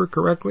remember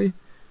correctly?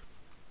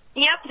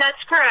 Yep,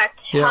 that's correct.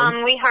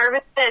 Yeah. We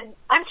harvested...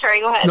 I'm sorry,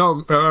 go ahead.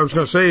 No, I was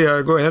going to say,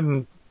 go ahead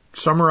and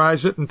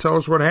summarize it and tell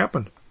us what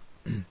happened.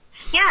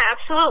 Yeah,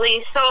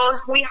 absolutely. So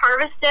we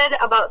harvested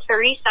about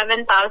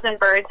 37,000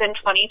 birds in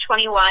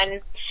 2021,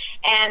 and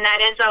that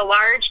is a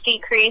large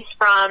decrease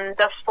from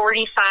the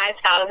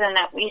 45,000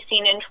 that we've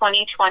seen in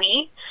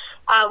 2020.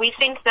 We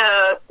think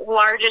the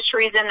largest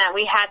reason that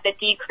we had the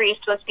decrease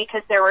was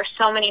because there were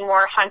so many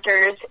more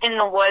hunters in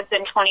the woods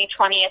in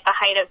 2020 at the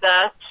height of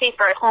the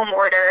Safer at Home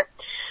order.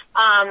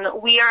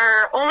 We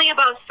are only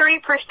about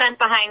 3%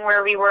 behind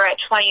where we were at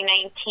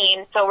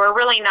 2019, so we're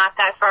really not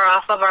that far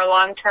off of our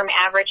long-term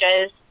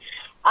averages.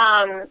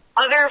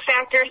 Other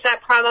factors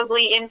that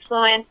probably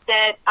influenced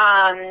it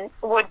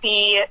would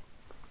be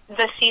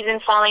the season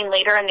falling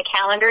later in the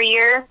calendar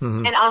year,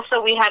 and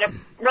also we had a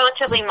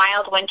relatively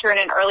mild winter and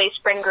an early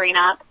spring green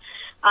up.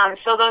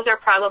 So those are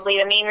probably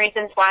the main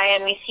reasons why,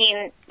 and we've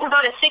seen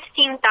about a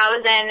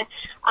 16,000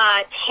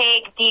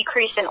 tag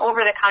decrease in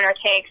over-the-counter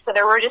tags, so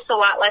there were just a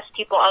lot less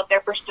people out there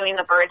pursuing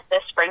the birds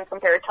this spring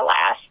compared to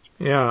last.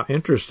 Yeah,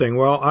 interesting.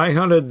 Well, I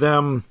hunted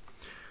them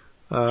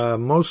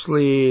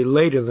mostly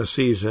late in the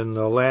season,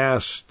 the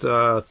last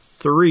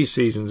 3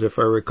 seasons, if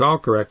I recall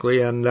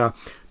correctly, and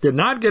did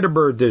not get a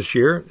bird this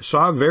year.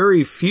 Saw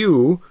very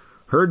few,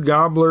 heard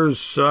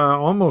gobblers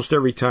almost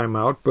every time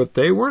out, but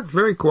they weren't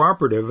very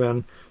cooperative,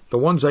 and the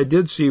ones I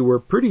did see were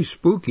pretty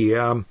spooky.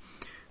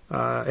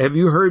 Have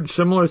you heard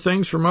similar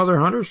things from other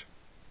hunters?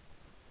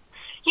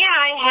 Yeah,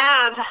 I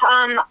have.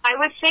 I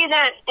would say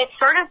that it's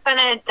sort of been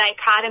a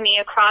dichotomy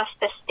across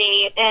the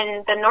state.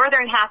 In the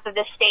northern half of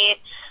the state,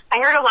 I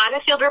heard a lot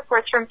of field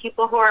reports from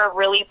people who are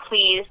really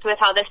pleased with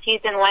how the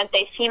season went.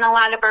 They've seen a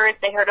lot of birds.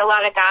 They heard a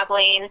lot of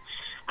gobbling.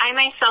 I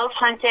myself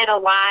hunted a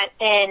lot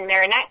in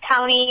Marinette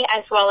County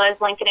as well as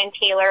Lincoln and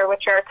Taylor,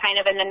 which are kind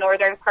of in the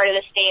northern part of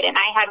the state, and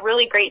I had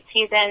really great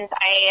seasons.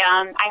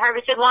 I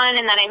harvested one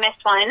and then I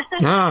missed one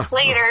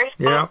later.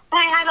 So yeah.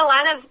 I had a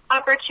lot of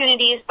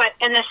opportunities, but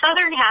in the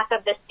southern half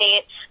of the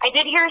state, I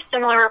did hear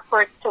similar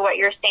reports to what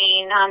you're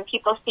saying.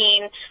 People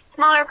seeing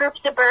smaller groups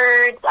of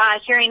birds,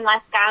 hearing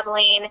less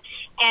gobbling,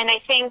 and I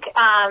think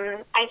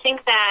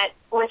that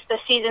with the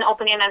season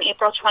opening on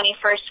April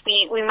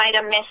 21st, we might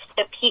have missed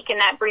the peak in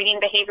that breeding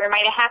behavior. It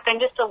might have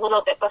happened just a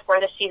little bit before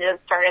the season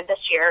started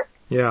this year.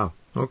 Yeah,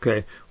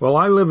 okay. Well,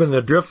 I live in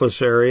the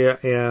Driftless area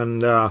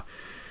and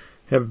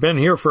have been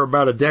here for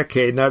about a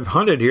decade, and I've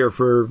hunted here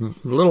for a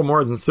little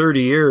more than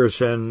 30 years,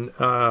 and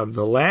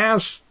the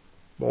last,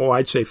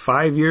 I'd say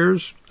 5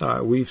 years,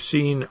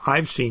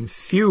 I've seen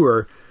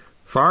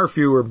far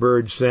fewer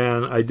birds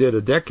than I did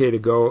a decade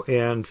ago,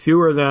 and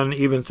fewer than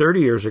even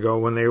 30 years ago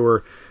when they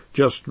were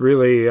just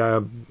really,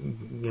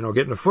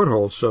 getting a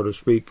foothold, so to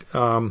speak.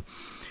 I've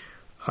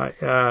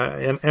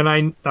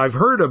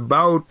heard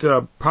about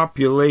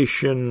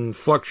population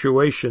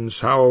fluctuations,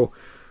 how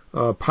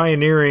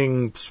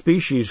pioneering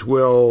species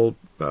will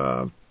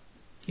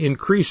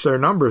increase their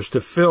numbers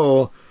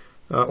to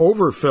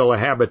overfill a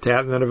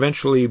habitat and then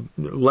eventually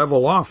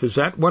level off. Is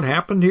that what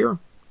happened here?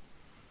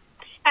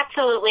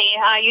 Absolutely.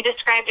 You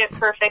described it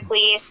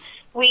perfectly.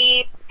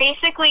 We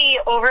basically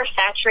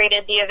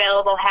oversaturated the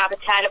available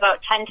habitat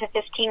about 10 to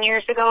 15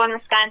 years ago in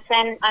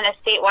Wisconsin on a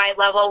statewide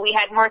level. We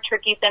had more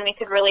turkeys than we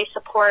could really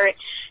support.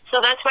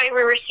 So that's why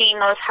we were seeing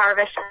those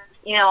harvests,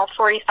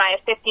 45,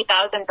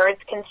 50,000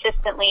 birds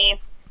consistently.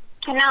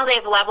 and now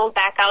they've leveled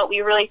back out.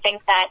 We really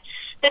think that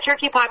the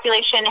turkey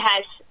population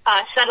has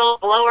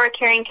settled below our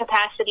carrying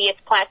capacity. It's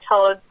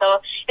plateaued.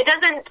 So it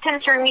doesn't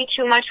concern me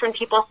too much when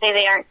people say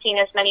they aren't seeing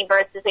as many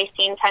birds as they've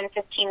seen 10,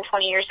 15,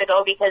 20 years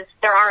ago, because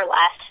there are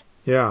less.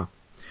 Yeah.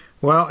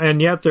 Well,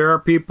 and yet there are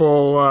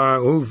people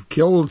who've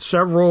killed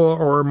several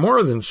or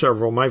more than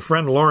several. My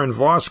friend Lauren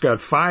Voss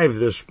got 5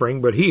 this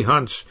spring, but he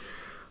hunts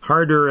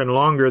harder and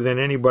longer than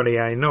anybody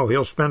I know.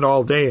 He'll spend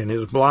all day in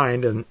his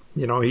blind, and,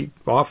 he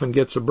often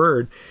gets a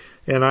bird.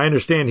 And I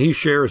understand he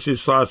shares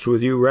his thoughts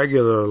with you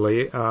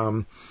regularly.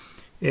 And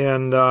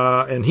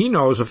he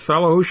knows a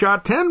fellow who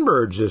shot 10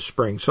 birds this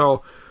spring.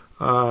 So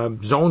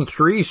Zone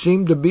 3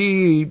 seemed to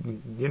be,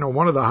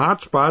 one of the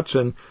hot spots,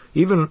 and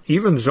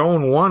even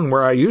Zone 1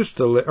 where I used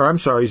to live,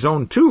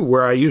 Zone 2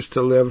 where I used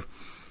to live.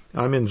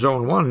 I'm in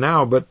Zone 1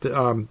 now, but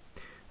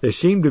there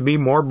seem to be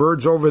more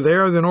birds over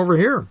there than over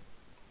here.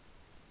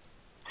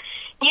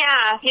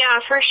 Yeah,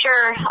 for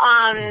sure.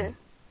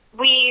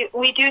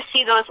 We do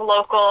see those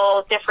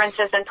local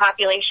differences in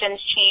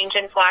populations change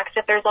in flocks.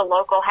 If there's a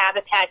local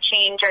habitat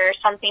change or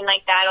something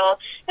like that,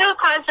 it'll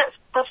cause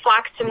the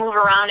flocks to move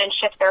around and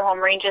shift their home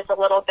ranges a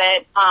little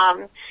bit.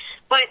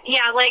 But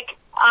yeah, like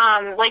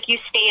you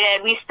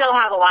stated, we still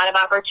have a lot of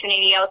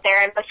opportunity out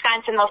there, and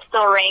Wisconsin will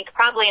still rank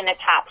probably in the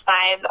top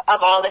 5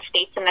 of all the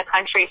states in the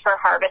country for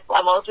harvest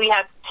levels. We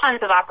have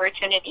tons of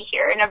opportunity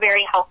here in a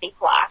very healthy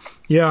flock.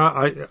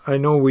 Yeah, I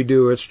know we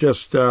do. It's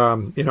just,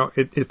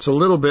 it's a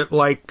little bit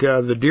like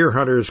the deer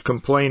hunters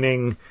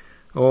complaining,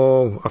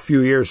 a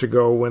few years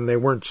ago when they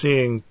weren't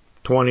seeing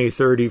 20,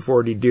 30,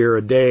 40 deer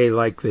a day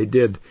like they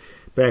did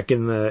back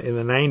in the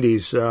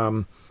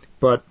 90s.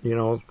 But,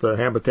 the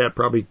habitat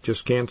probably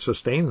just can't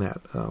sustain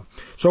that.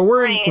 So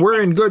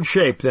we're in good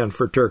shape then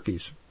for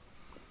turkeys.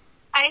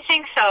 I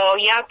think so,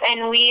 yep.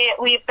 And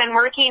we've been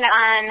working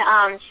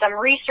on some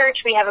research.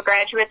 We have a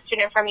graduate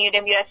student from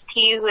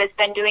MWC who has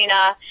been doing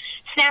a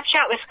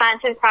Snapshot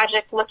Wisconsin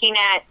project looking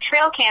at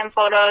trail cam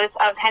photos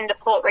of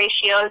hen-to-poult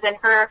ratios, and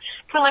her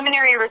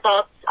preliminary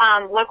results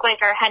look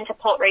like our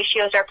hen-to-poult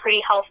ratios are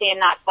pretty healthy and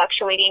not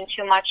fluctuating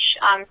too much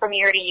from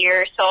year to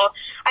year. So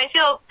I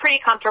feel pretty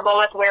comfortable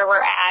with where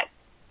we're at.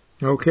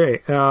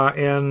 Okay,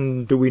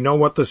 and do we know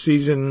what the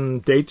season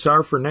dates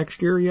are for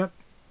next year yet?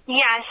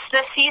 Yes,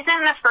 the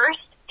first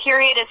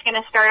period is going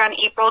to start on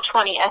April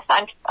 20th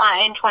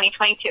in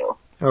 2022.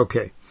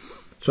 Okay,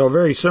 so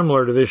very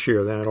similar to this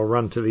year, then. It'll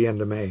run to the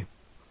end of May.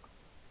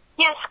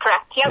 Yes,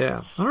 correct. Yep.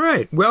 Yeah. All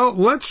right. Well,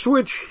 let's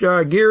switch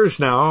gears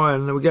now,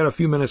 and we got a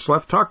few minutes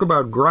left. Talk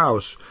about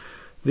grouse.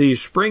 The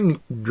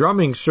spring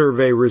drumming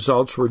survey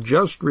results were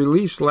just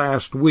released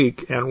last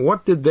week, and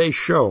what did they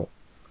show?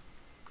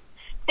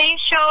 They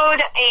showed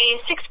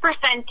a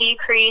 6%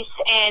 decrease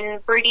in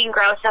breeding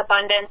grouse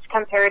abundance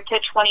compared to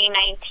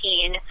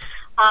 2019.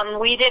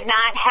 We did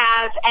not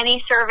have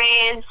any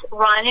surveys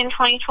run in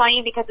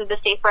 2020 because of the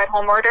Safer at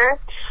Home order.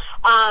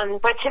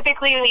 But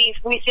typically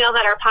we feel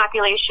that our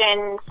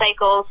population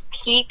cycles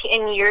peak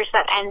in years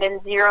that end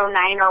in 0,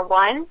 9, or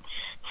 1.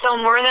 So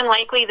more than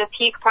likely the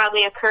peak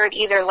probably occurred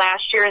either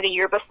last year or the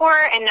year before,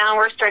 and now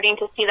we're starting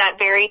to see that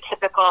very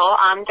typical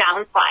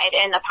downslide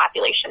in the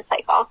population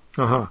cycle.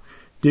 Uh-huh.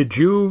 Did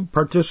you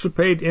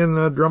participate in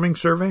the drumming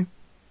survey?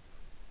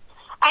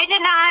 I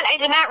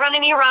did not run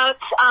any routes.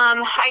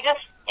 I just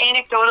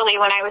anecdotally,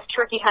 when I was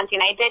turkey hunting,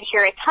 I did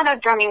hear a ton of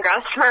drumming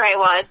grouse where I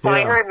was, so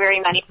I heard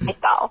very many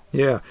myself.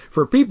 Yeah.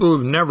 For people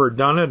who've never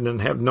done it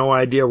and have no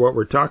idea what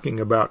we're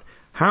talking about,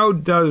 how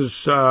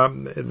does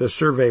the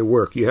survey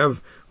work? You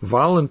have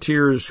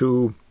volunteers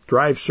who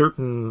drive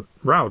certain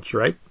routes,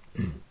 right?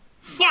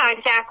 Yeah,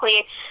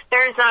 exactly.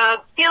 There's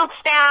a field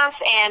staff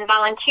and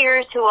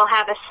volunteers who will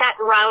have a set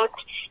route,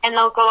 and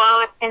they'll go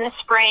out in the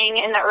spring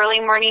in the early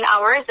morning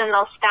hours, and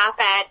they'll stop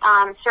at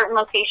certain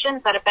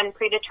locations that have been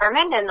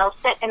predetermined, and they'll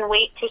sit and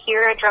wait to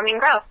hear a drumming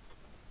grouse.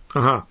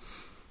 Uh-huh.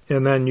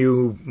 And then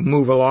you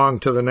move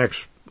along to the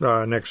next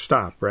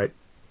stop, right?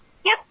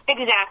 Yep,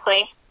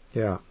 exactly.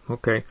 Yeah,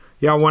 okay.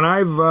 Yeah, when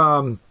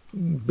I've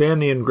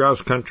been in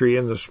grouse country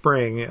in the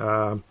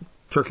spring,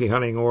 turkey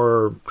hunting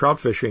or trout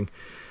fishing,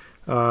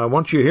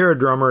 once you hear a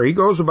drummer, he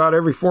goes about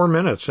every 4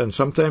 minutes, and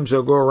sometimes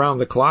they'll go around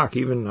the clock.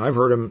 Even I've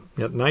heard him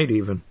at night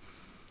even.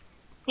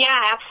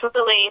 Yeah,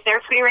 absolutely. They're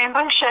pretty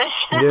rambunctious.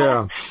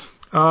 Yeah.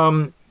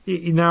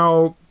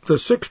 Now, the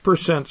 6%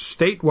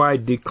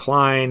 statewide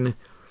decline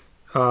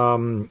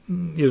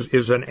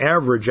is an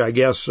average, I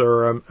guess,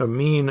 or a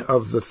mean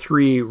of the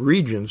 3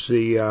 regions,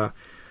 the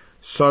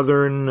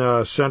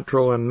southern,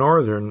 central, and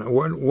northern.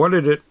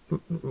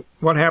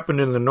 What happened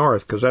in the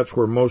north? Because that's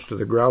where most of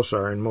the grouse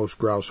are and most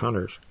grouse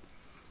hunters.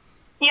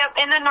 Yep,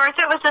 in the north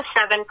it was a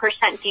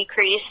 7%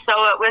 decrease, so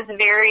it was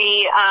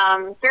very,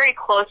 very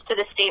close to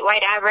the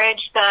statewide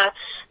average.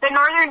 The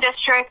northern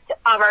district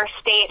of our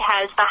state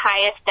has the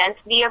highest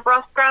density of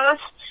ruffed grouse,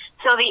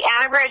 so the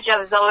average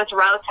of those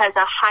routes has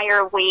a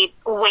higher weight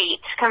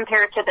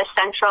compared to the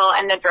central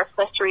and the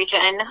driftless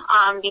region,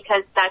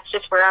 because that's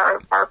just where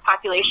our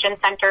population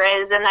center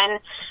is. And then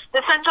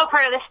the central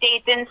part of the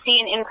state didn't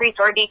see an increase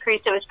or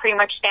decrease. It was pretty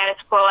much status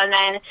quo. And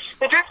then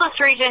the driftless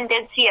region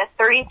did see a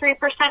 33%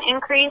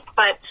 increase.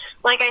 But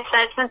like I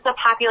said, since the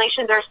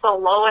populations are so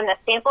low and the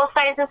sample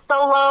size is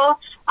so low,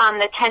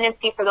 the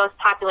tendency for those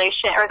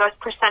population or those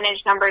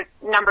percentage numbers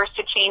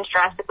to change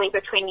drastically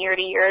between year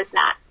to year is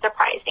not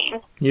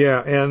surprising.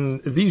 Yeah,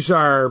 and these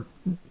are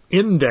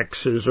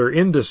indexes or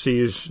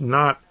indices,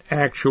 not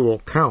actual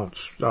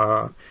counts,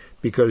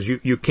 because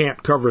you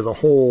can't cover the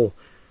whole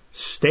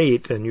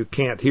state and you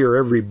can't hear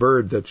every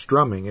bird that's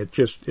drumming. It's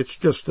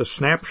just a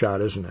snapshot,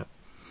 isn't it?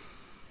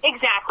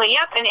 Exactly.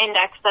 Yep, an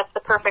index. That's the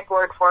perfect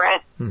word for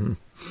it. Mm-hmm.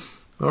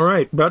 All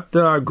right, but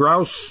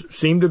grouse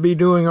seem to be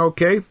doing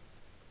okay?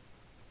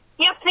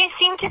 Yep, they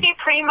seem to be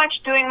pretty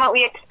much doing what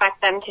we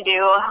expect them to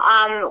do.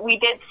 We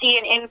did see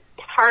an increased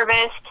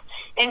harvest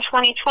in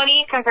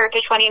 2020 compared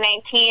to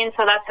 2019,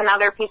 so that's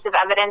another piece of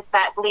evidence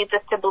that leads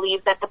us to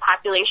believe that the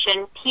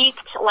population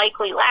peaked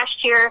likely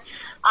last year.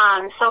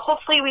 So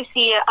hopefully we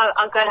see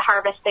a good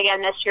harvest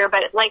again this year,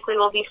 but it likely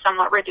will be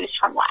somewhat reduced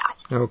from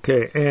last.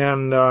 Okay,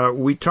 and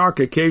we talk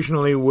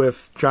occasionally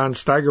with John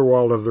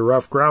Steigerwald of the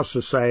Ruffed Grouse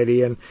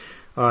Society, and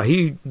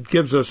he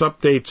gives us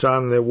updates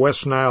on the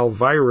West Nile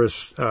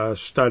virus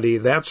study.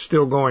 That's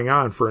still going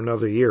on for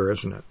another year,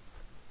 isn't it?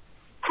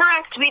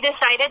 Correct. We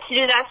decided to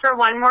do that for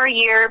one more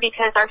year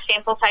because our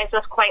sample size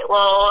was quite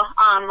low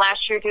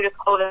last year due to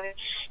COVID.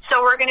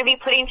 So we're going to be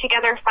putting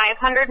together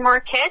 500 more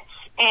kits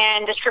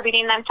and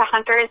distributing them to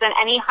hunters, and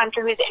any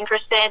hunter who's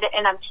interested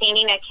in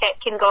obtaining a kit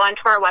can go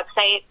onto our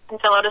website and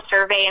fill out a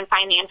survey and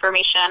find the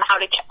information on how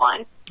to get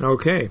one.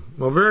 Okay.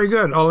 Well, very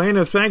good.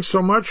 Elena, thanks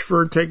so much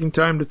for taking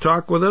time to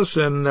talk with us,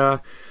 and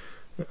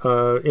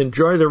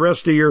enjoy the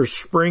rest of your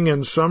spring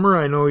and summer.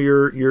 I know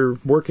you're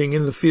working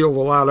in the field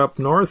a lot up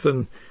north,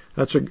 and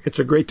it's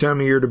a great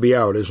time of year to be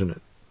out, isn't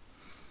it?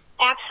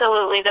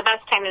 Absolutely. The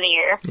best time of the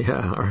year.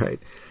 Yeah, all right.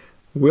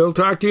 We'll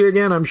talk to you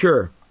again, I'm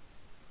sure.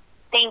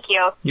 Thank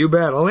you. You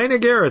bet. Elena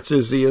Garretts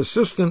is the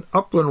Assistant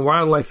Upland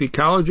Wildlife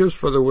Ecologist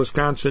for the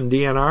Wisconsin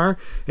DNR,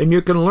 and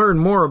you can learn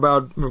more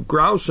about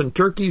grouse and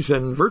turkeys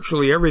and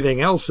virtually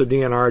everything else the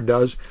DNR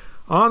does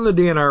on the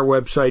DNR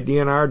website,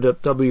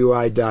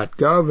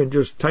 dnr.wi.gov, and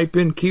just type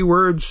in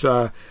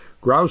keywords,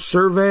 grouse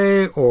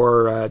survey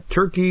or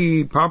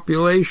turkey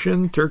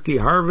population, turkey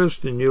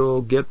harvest, and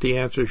you'll get the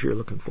answers you're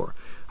looking for.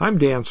 I'm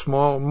Dan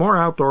Small. More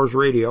Outdoors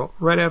Radio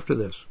right after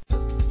this.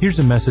 Here's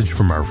a message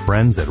from our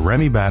friends at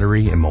Remy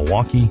Battery in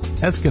Milwaukee,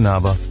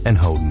 Escanaba, and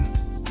Houghton.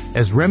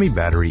 As Remy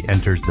Battery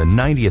enters the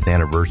 90th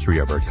anniversary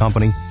of our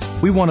company,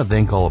 we want to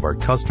thank all of our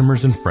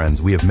customers and friends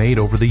we have made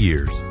over the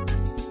years.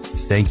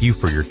 Thank you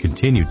for your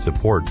continued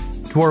support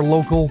to our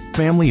local,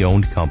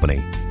 family-owned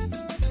company.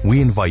 We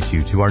invite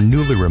you to our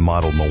newly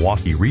remodeled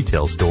Milwaukee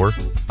retail store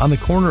on the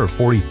corner of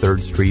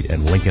 43rd Street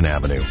and Lincoln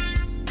Avenue.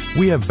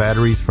 We have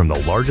batteries from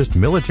the largest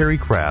military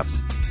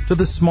crafts to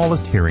the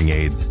smallest hearing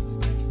aids.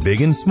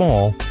 Big and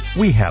small,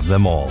 we have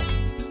them all.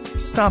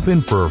 Stop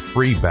in for a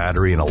free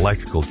battery and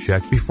electrical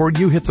check before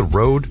you hit the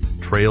road,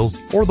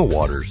 trails, or the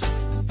waters.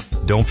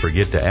 Don't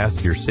forget to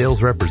ask your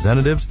sales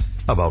representatives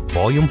about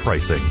volume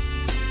pricing.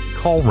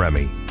 Call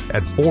Remy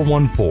at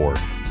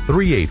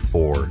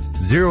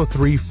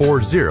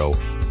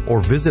 414-384-0340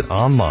 or visit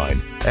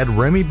online at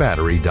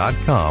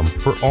remybattery.com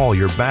for all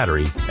your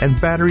battery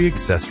and battery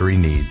accessory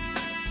needs.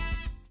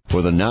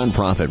 For the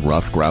nonprofit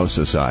Ruffed Grouse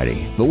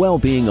Society, the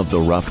well-being of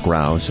the ruffed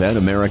grouse and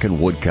American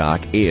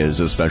woodcock is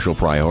a special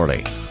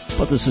priority.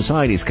 But the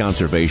Society's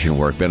conservation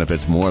work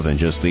benefits more than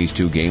just these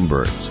two game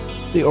birds.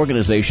 The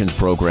organization's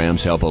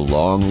programs help a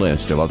long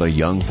list of other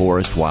young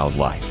forest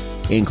wildlife,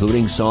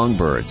 including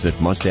songbirds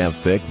that must have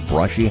thick,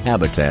 brushy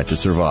habitat to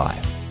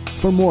survive.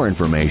 For more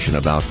information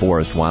about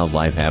forest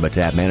wildlife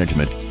habitat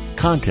management,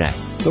 contact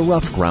the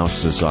Ruffed Grouse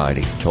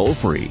Society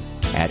toll-free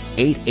at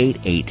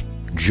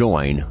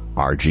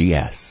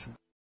 888-JOIN-RGS.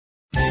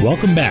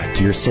 Welcome back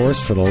to your source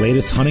for the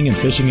latest hunting and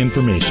fishing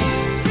information.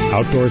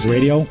 Outdoors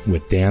Radio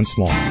with Dan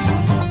Small.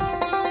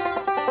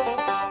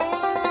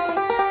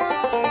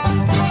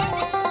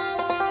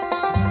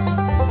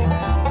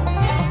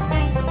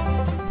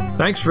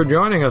 Thanks for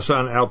joining us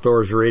on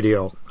Outdoors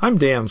Radio. I'm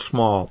Dan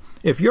Small.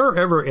 If you're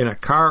ever in a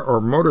car or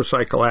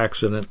motorcycle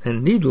accident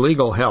and need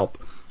legal help,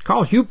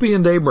 call Hupy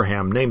and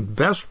Abraham, named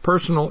Best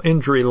Personal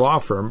Injury Law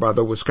Firm by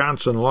the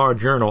Wisconsin Law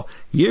Journal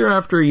year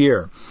after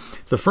year.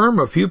 The firm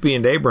of Hupy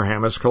and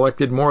Abraham has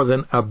collected more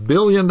than $1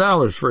 billion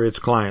for its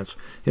clients.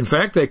 In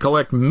fact, they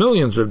collect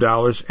millions of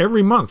dollars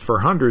every month for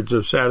hundreds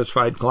of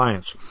satisfied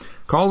clients.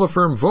 Call the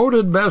firm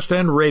voted best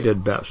and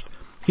rated best.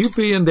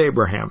 Hupy and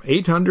Abraham,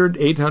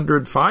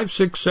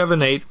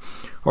 800-800-5678,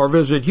 or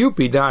visit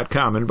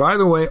hupy.com. And by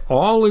the way,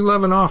 all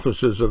 11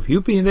 offices of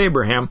Hupy and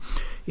Abraham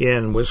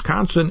in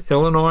Wisconsin,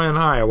 Illinois, and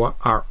Iowa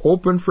are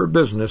open for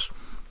business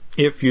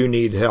if you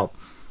need help.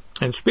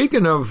 And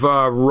speaking of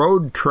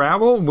road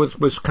travel, with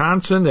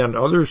Wisconsin and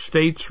other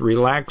states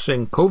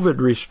relaxing COVID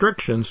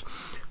restrictions,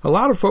 a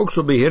lot of folks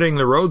will be hitting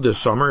the road this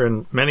summer,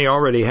 and many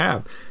already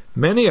have,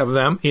 many of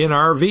them in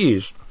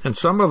RVs. And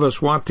some of us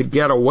want to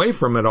get away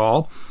from it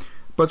all,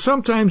 but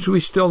sometimes we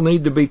still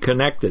need to be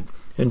connected.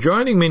 And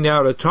joining me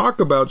now to talk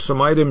about some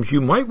items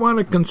you might want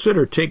to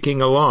consider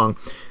taking along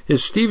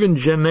is Stephen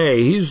Genet.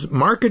 He's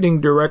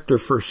Marketing Director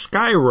for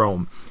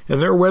Skyroam,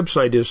 and their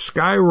website is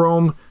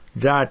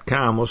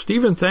Skyroam.com. Well,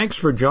 Stephen, thanks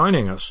for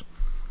joining us.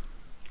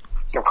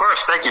 Of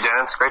course. Thank you,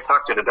 Dan. It's great to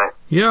talk to you today.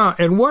 Yeah,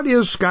 and what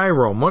is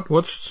Skyroam?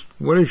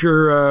 What is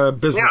your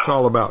business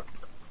all about?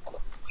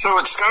 So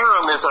what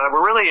Skyroam is,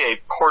 we're really a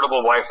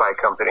portable Wi-Fi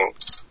company.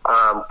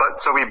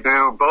 So we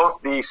do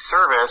both the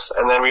service,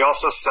 and then we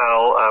also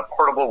sell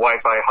portable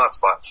Wi-Fi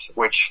hotspots,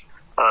 which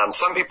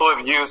some people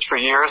have used for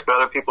years, but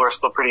other people are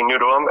still pretty new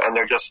to them, and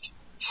they're just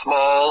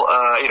small,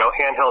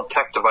 handheld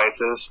tech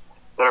devices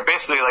that are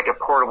basically like a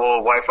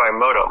portable Wi-Fi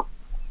modem.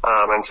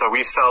 And so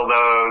we sell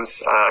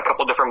those, a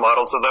couple different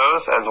models of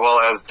those, as well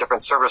as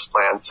different service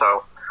plans.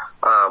 So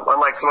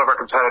unlike some of our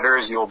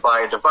competitors, you'll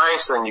buy a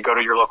device and you go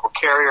to your local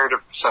carrier to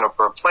sign up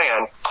for a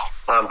plan.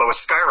 But with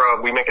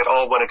Skyroam, we make it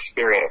all one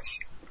experience.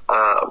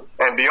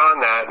 And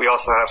beyond that, we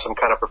also have some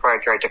kind of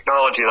proprietary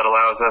technology that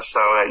allows us so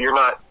that you're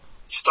not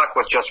stuck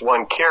with just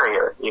one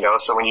carrier.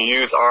 So when you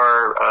use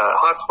our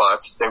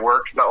hotspots, they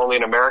work not only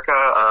in America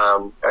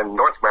and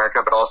North America,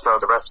 but also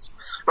the rest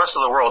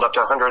of the world, up to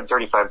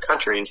 135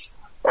 countries.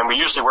 And we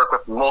usually work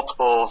with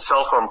multiple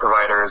cell phone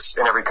providers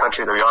in every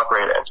country that we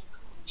operate in.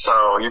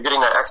 So you're getting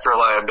that extra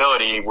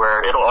reliability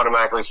where it'll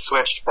automatically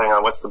switch depending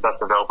on what's the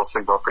best available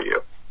signal for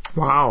you.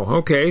 Wow,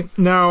 okay.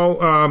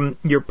 Now,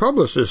 your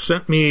publicist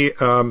sent me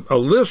a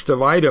list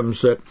of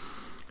items that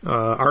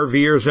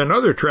RVers and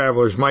other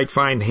travelers might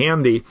find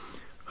handy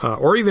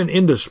or even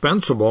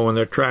indispensable when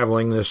they're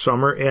traveling this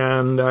summer.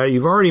 And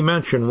you've already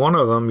mentioned one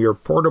of them, your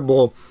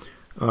portable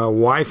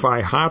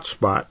Wi-Fi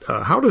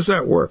hotspot. How does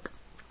that work?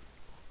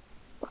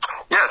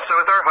 Yeah, so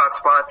with our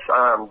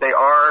hotspots, they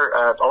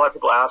are, a lot of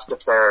people ask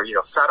if they're,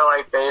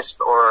 satellite-based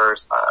or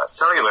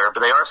cellular, but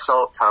they are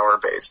cell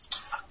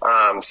tower-based.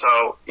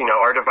 So,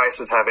 our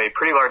devices have a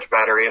pretty large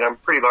battery, and I'm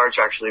pretty large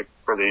actually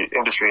for the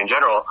industry in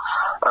general.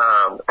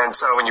 And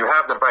so when you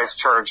have the device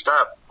charged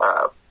up,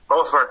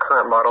 both of our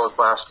current models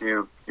last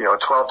you,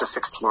 12 to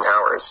 16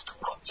 hours.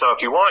 So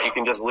if you want, you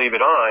can just leave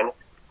it on.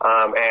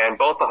 And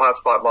both the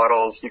hotspot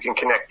models, you can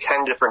connect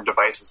 10 different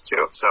devices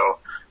to. So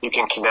you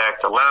can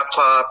connect a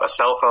laptop, a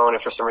cell phone,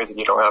 if for some reason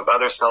you don't have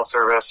other cell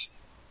service,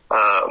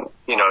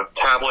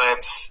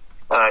 tablets,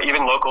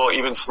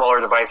 even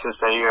smaller devices.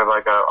 Say you have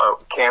like a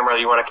camera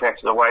you want to connect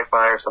to the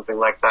Wi-Fi or something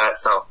like that.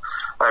 So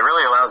it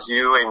really allows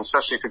you, and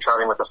especially if you're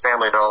traveling with a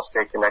family, to all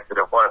stay connected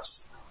at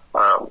once.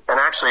 And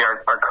actually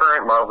our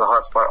current models of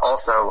hotspot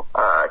also,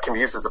 can be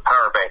used as a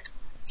power bank.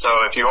 So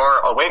if you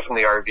are away from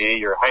the RV,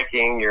 you're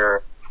hiking,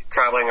 you're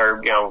traveling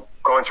or,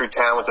 going through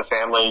town with the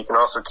family, you can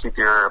also keep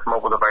your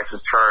mobile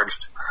devices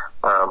charged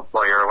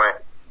while you're away.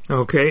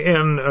 Okay,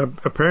 and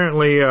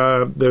apparently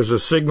there's a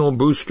signal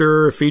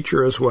booster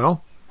feature as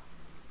well?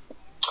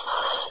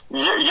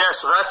 Yeah,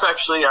 so that's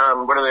actually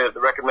one of the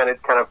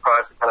recommended kind of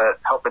products that kind of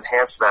help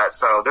enhance that.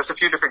 So there's a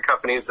few different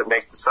companies that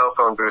make the cell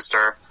phone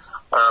booster,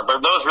 but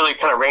those really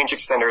kind of range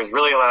extenders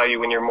really allow you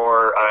when you're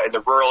more in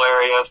the rural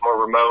areas,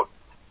 more remote.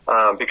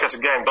 Because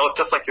again, both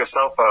just like your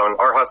cell phone,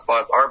 our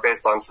hotspots are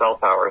based on cell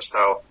towers.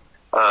 So,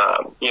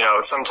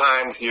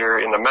 sometimes you're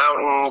in the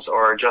mountains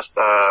or just,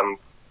 kind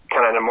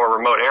of in a more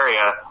remote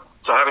area.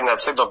 So having that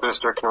signal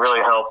booster can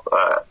really help,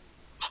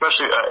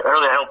 especially,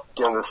 really help,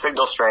 the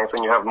signal strength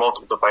when you have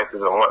multiple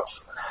devices at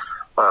once.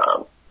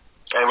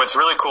 And what's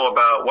really cool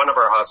about one of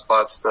our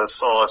hotspots, the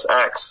Solus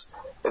X,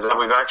 is that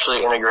we've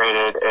actually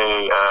integrated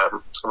a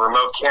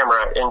remote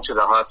camera into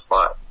the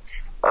hotspot.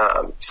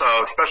 So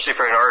especially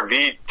for an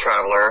RV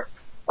traveler,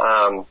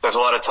 there's a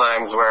lot of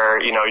times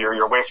where,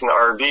 you're away from the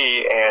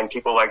RV and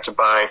people like to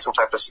buy some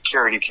type of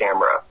security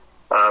camera.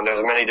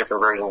 There's many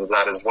different versions of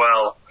that as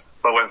well.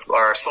 But with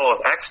our Solus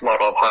X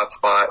model of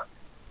hotspot,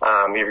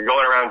 if you're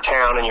going around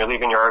town and you're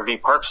leaving your RV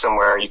parked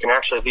somewhere, you can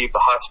actually leave the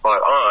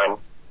hotspot on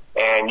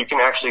and you can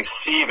actually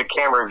see the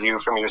camera view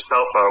from your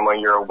cell phone when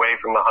you're away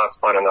from the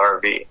hotspot in the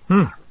RV.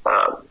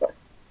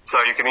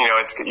 So you can,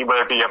 it's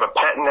whether it be you have a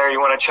pet in there you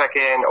want to check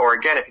in, or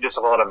again, if you just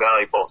have a lot of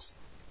valuables.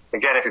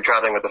 Again, if you're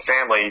traveling with a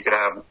family, you could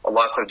have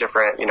lots of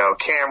different,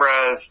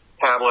 cameras,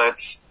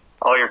 tablets,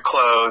 all your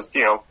clothes,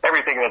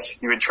 everything that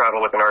you would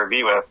travel with an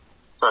RV with.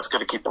 So it's good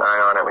to keep an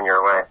eye on it when you're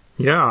away.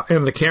 Yeah,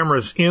 and the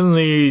camera's in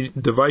the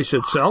device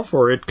itself,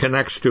 or it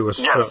connects to a...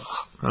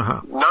 Yes.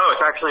 No,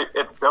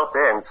 it's built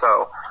in.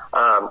 So,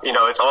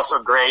 it's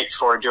also great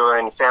for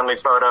doing family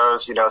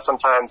photos.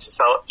 Sometimes,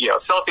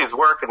 selfies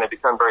work and they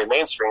become very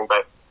mainstream,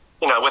 but,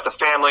 with the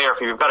family, or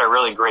if you've got a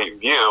really great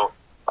view,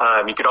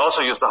 you could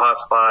also use the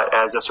hotspot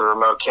as just a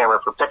remote camera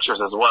for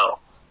pictures as well.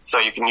 So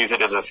you can use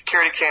it as a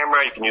security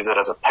camera, you can use it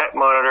as a pet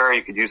monitor,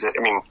 you could use it,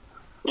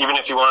 even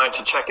if you wanted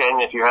to check in,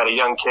 if you had a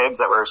young kids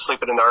that were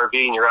sleeping in the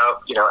RV and you're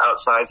out,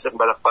 outside sitting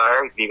by the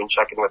fire, you could even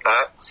check in with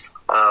that.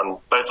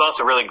 But it's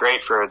also really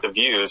great for the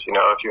views,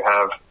 if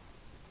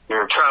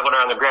you're traveling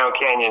around the Grand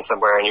Canyon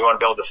somewhere and you want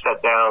to be able to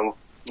set down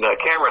the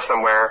camera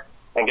somewhere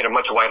and get a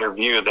much wider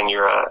view than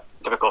your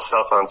typical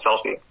cell phone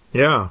selfie.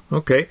 Yeah,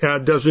 okay.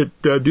 Does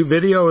it do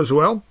video as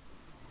well?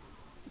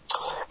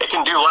 It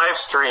can do live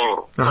streaming,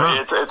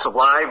 so it's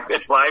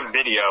live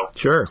video.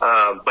 Sure.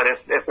 But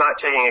it's not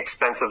taking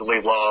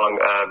extensively long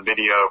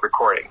video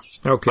recordings.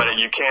 Okay. But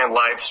you can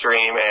live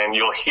stream, and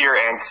you'll hear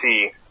and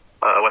see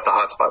what the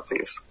hotspot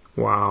sees.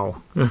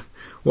 Wow.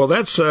 Well,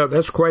 that's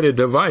quite a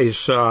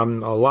device. A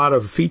lot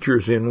of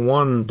features in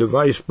one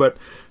device, but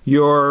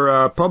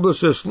your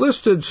publicist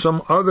listed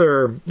some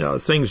other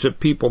things that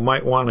people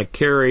might want to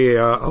carry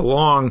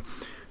along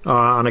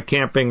on a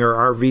camping or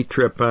RV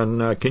trip,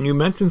 and can you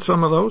mention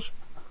some of those?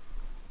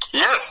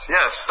 Yes.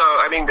 So,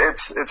 I mean,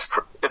 it's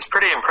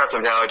pretty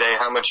impressive nowadays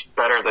how much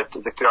better the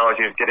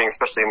technology is getting,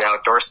 especially in the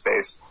outdoor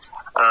space.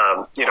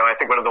 I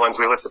think one of the ones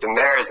we listed in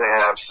there is they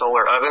have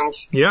solar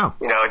ovens. Yeah.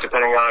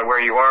 Depending on where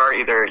you are,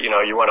 either,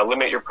 you want to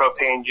limit your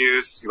propane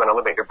use, you want to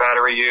limit your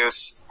battery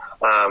use,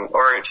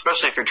 or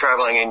especially if you're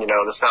traveling in,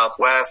 the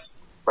Southwest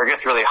where it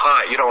gets really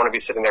hot, you don't want to be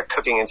sitting there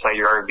cooking inside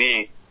your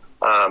RV.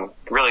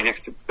 Really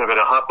gets a bit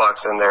of hot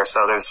box in there.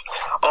 So there's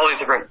all these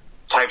different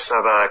types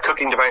of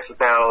cooking devices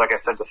now. Like I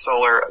said, the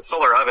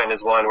solar oven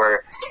is one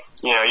where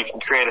you can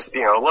create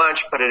a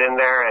lunch, put it in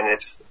there, and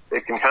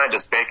it can kind of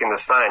just bake in the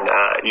sun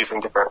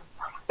using different.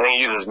 I think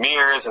it uses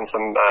mirrors and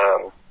some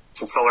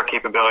solar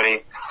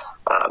capability.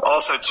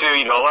 Also, too,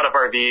 a lot of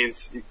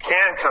RVs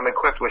can come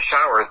equipped with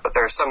showers, but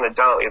there are some that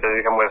don't. Either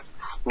they come with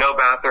no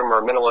bathroom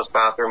or minimalist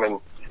bathroom, and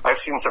I've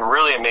seen some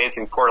really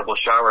amazing portable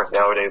showers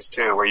nowadays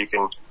too, where you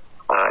can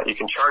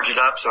charge it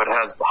up so it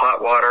has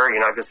hot water. You're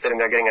not just sitting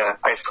there getting an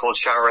ice cold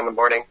shower in the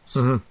morning.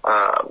 Mm-hmm.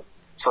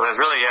 So there's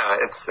really,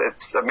 it's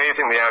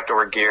amazing the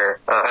outdoor gear.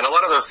 And a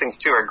lot of those things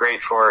too are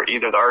great for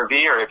either the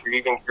RV or if you're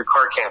even your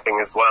car camping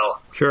as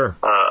well. Sure.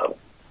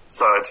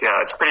 So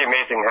it's pretty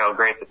amazing how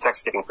great the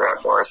tech's getting for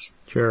outdoors.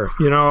 Sure.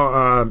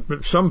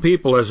 Some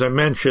people, as I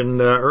mentioned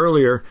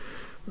earlier,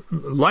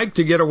 like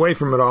to get away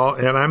from it all,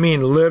 and I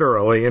mean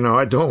literally.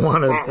 I don't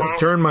want to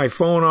turn my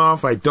phone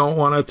off. I don't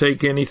want to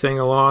take anything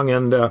along,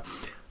 and they're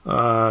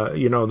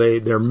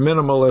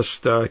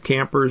minimalist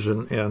campers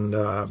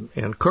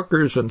and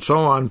cookers and so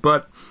on.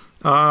 But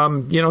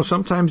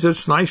sometimes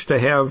it's nice to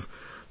have,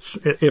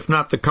 if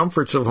not the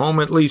comforts of home,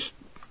 at least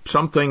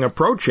something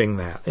approaching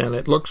that. And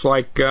it looks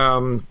like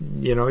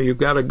you've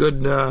got a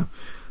good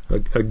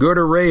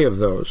array of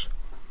those.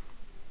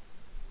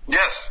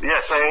 Yes.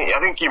 I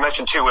think you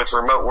mentioned too with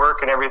remote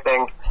work and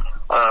everything.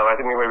 I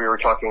think maybe we were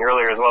talking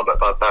earlier as well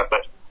about that.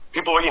 But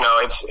people,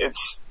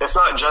 it's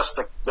not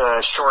just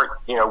the short,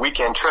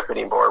 weekend trip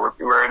anymore.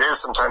 Where it is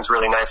sometimes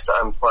really nice to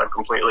unplug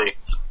completely.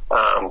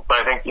 But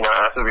I think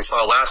as we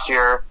saw last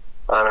year,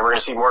 and we're going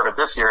to see more of it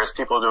this year, is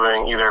people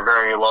doing either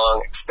very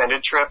long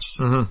extended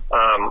trips,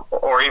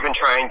 or even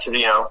trying to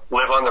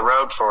live on the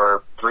road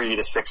for 3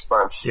 to 6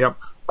 months. Yep.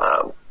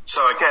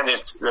 So again,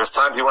 there's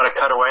times you want to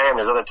cut away, and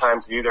there's other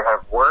times you either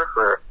have work,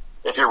 or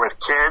if you're with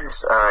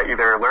kids,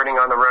 either learning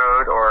on the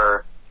road,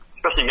 or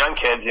especially young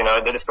kids,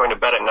 they're just going to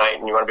bed at night,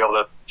 and you want to be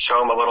able to show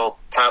them a little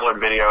tablet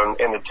video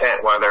in the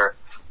tent while they're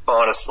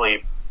falling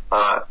asleep,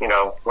 while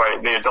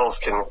the adults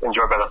can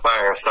enjoy by the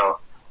fire. So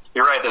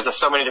you're right, there's just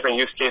so many different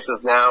use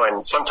cases now,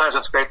 and sometimes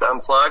it's great to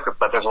unplug,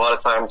 but there's a lot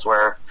of times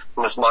where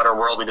in this modern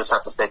world we just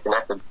have to stay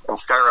connected. And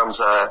Skyroam's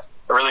a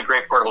really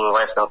great portable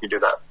device to help you do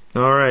that.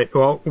 All right.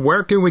 Well,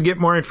 where can we get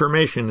more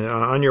information?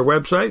 On your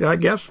website, I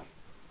guess?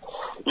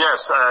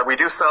 Yes, we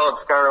do sell at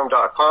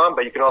Skyroam.com,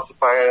 but you can also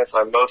find us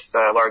on most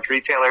large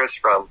retailers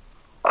from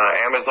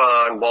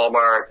Amazon,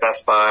 Walmart,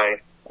 Best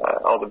Buy,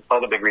 all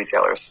the big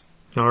retailers.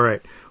 All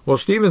right. Well,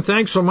 Stephen,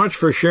 thanks so much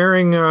for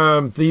sharing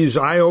these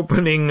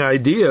eye-opening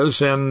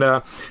ideas, and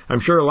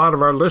I'm sure a lot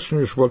of our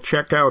listeners will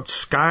check out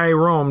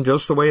Skyroam,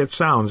 just the way it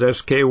sounds,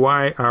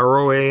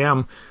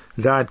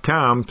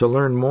 SKYROAM.com, to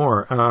learn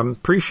more.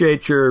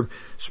 Appreciate your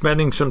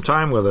spending some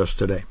time with us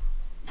today.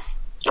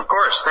 Of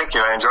course. Thank you.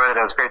 I enjoyed it.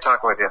 It was great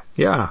talking with you.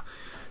 Yeah.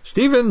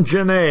 Stephen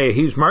Janae,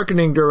 he's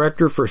marketing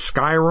director for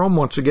Skyroam.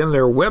 Once again,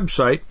 their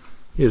website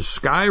is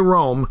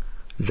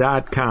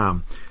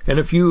Skyroam.com. And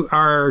if you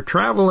are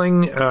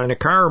traveling in a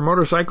car or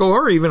motorcycle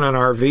or even an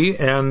RV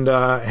and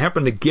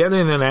happen to get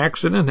in an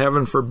accident,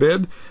 heaven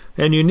forbid,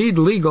 and you need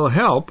legal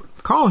help,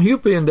 call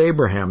Hupy and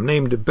Abraham,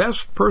 named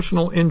Best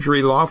Personal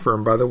Injury Law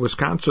Firm by the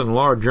Wisconsin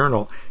Law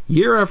Journal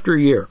year after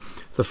year.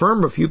 The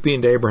firm of Hupy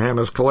and Abraham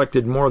has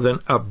collected more than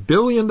 $1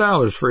 billion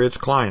for its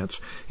clients.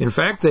 In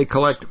fact, they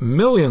collect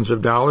millions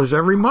of dollars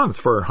every month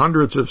for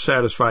hundreds of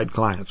satisfied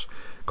clients.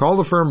 Call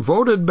the firm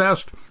voted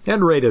best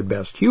and rated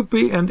best,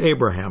 Hupy and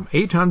Abraham,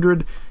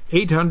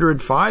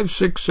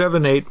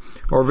 800-800-5678,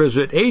 or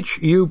visit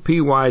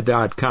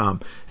HUPY.com.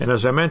 And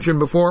as I mentioned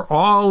before,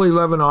 all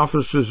 11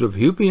 offices of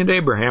Hupy and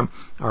Abraham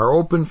are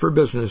open for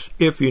business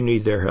if you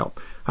need their help.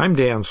 I'm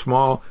Dan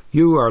Small.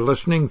 You are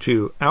listening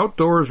to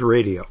Outdoors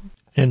Radio.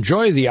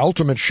 Enjoy the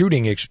ultimate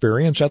shooting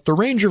experience at the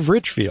Range of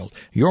Richfield,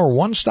 your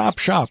one-stop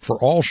shop for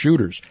all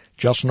shooters.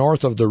 Just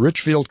north of the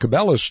Richfield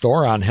Cabela's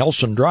store on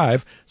Helson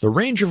Drive, the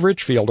Range of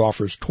Richfield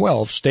offers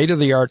 12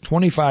 state-of-the-art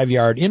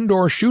 25-yard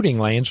indoor shooting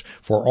lanes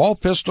for all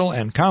pistol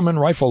and common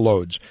rifle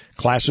loads,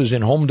 classes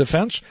in home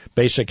defense,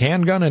 basic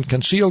handgun and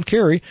concealed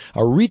carry,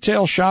 a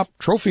retail shop,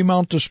 trophy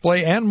mount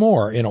display, and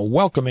more in a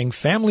welcoming,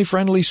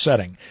 family-friendly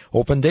setting.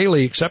 Open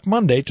daily except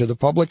Monday to the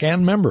public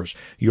and members.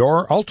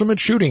 Your ultimate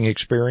shooting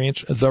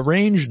experience,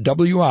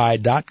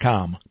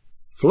 therangewi.com.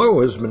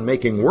 Flow has been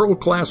making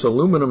world-class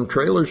aluminum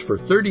trailers for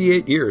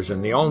 38 years,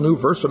 and the all-new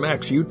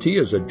Versamax UT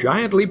is a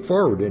giant leap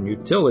forward in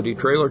utility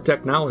trailer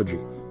technology.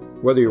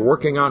 Whether you're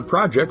working on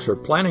projects or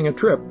planning a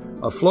trip,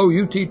 a Flow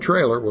UT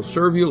trailer will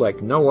serve you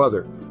like no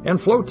other. And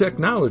Flow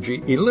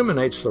technology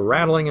eliminates the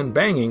rattling and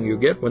banging you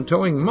get when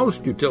towing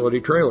most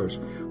utility trailers.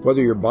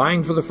 Whether you're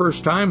buying for the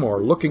first time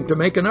or looking to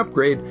make an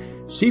upgrade,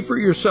 see for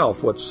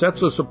yourself what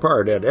sets us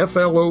apart at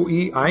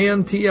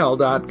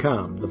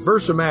FLOEINTL.com. The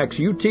Versamax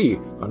UT,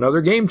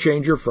 another game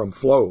changer from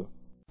Flow.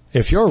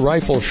 If your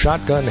rifle,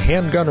 shotgun,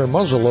 handgun, or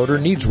muzzleloader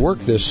needs work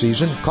this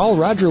season, call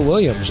Roger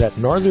Williams at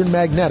Northern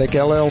Magnetic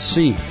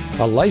LLC.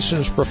 A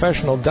licensed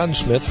professional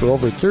gunsmith for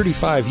over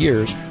 35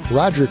 years,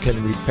 Roger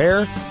can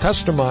repair,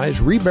 customize,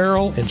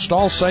 rebarrel,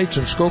 install sights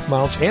and scope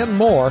mounts, and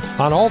more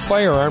on all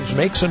firearms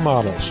makes and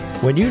models.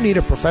 When you need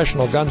a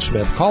professional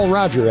gunsmith, call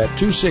Roger at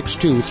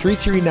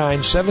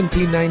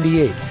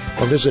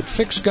 262-339-1798 or visit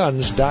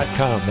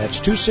fixguns.com.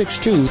 That's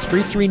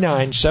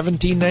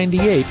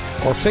 262-339-1798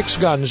 or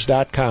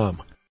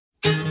fixguns.com.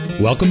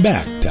 Welcome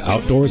back to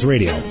Outdoors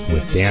Radio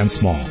with Dan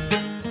Small.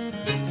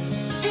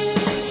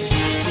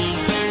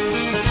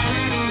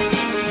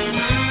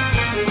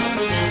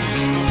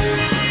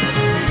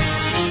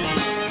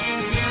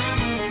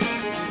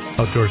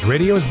 Outdoors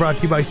Radio is brought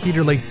to you by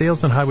Cedar Lake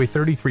Sales on Highway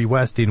 33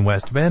 West in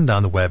West Bend,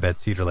 on the web at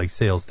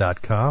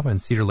cedarlakesales.com. And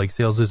Cedar Lake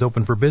Sales is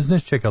open for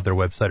business. Check out their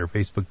website or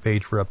Facebook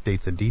page for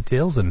updates and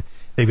details. And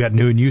they've got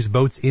new and used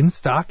boats in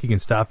stock. You can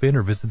stop in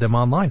or visit them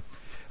online.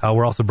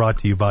 We're also brought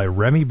to you by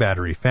Remy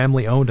Battery,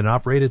 family owned and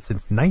operated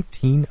since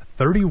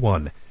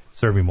 1931,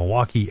 serving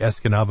Milwaukee,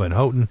 Escanaba, and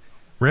Houghton.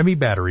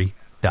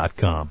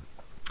 RemyBattery.com.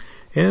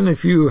 And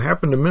if you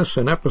happen to miss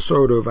an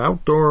episode of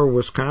Outdoor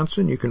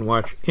Wisconsin, you can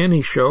watch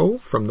any show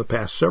from the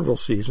past several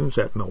seasons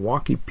at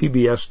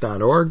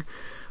MilwaukeePBS.org.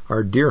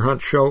 Our Deer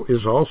Hunt show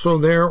is also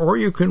there, or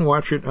you can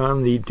watch it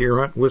on the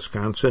Deer Hunt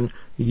Wisconsin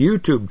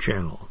YouTube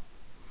channel.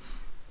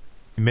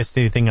 If you missed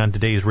anything on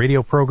today's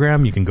radio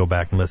program, you can go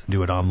back and listen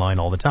to it online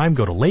all the time.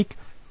 Go to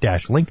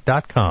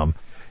lake-link.com,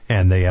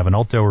 and they have an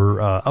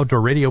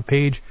outdoor radio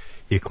page.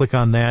 You click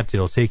on that,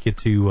 it'll take you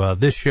to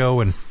this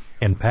show and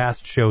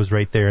past shows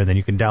right there, and then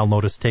you can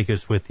download us, take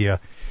us with you,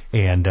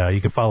 and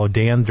you can follow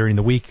Dan during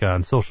the week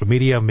on social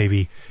media.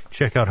 Maybe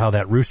check out how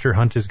that rooster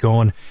hunt is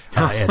going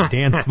at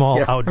Dan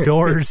Small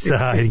Outdoors,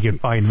 and you can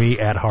find me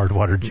at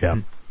Hardwater Jeff.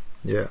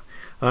 Yeah.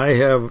 I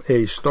have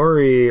a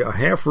story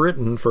half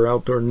written for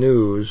Outdoor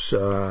News,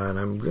 and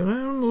I'm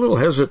a little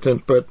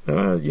hesitant, but,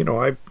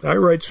 I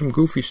write some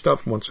goofy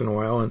stuff once in a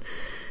while, and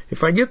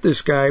if I get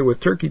this guy with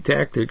Turkey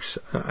Tactics,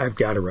 I've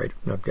got to write it.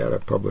 I've got to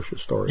publish a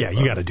story. Yeah,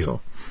 you got to do it,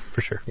 for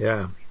sure.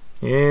 Yeah.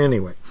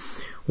 Anyway.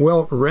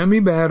 Well, Remy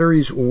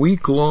Battery's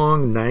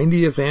week-long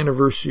 90th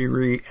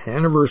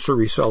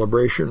anniversary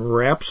celebration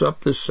wraps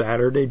up this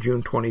Saturday,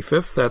 June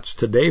 25th. That's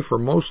today for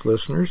most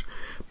listeners,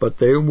 but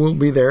they will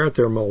be there at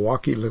their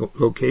Milwaukee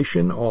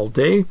location all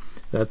day.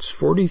 That's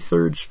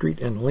 43rd Street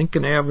and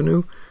Lincoln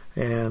Avenue,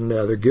 and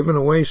they're giving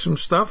away some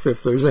stuff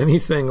if there's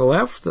anything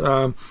left.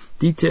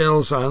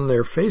 Details on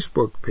their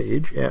Facebook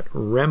page at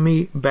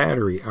Remy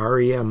Battery,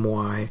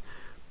 R-E-M-Y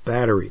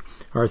Battery.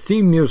 Our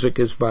theme music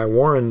is by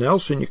Warren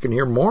Nelson. You can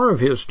hear more of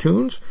his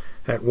tunes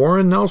at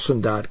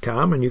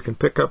warrennelson.com, and you can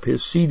pick up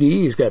his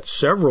CD. He's got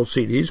several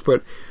CDs,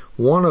 but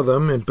one of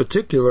them in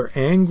particular,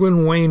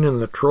 Anglin' Wayne and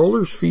the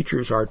Trollers,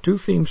 features our two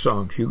theme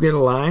songs, You Get a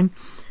Line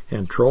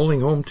and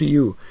Trolling Home to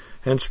You.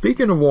 And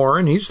speaking of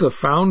Warren, he's the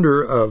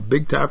founder of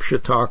Big Top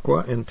Chautauqua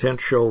and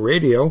Tent Show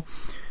Radio,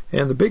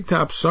 and the Big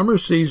Top summer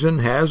season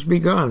has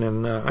begun.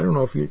 And I don't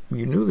know if you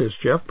knew this,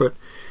 Jeff, but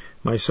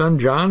my son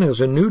John has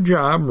a new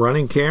job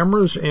running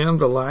cameras and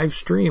the live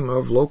stream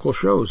of local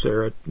shows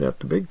there at the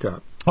Big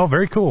Top. Oh,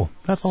 very cool.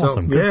 That's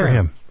awesome. Good for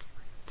him.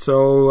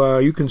 So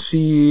you can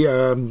see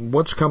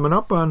what's coming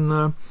up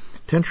on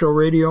Tent Show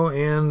Radio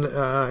and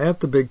at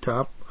the Big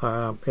Top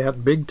at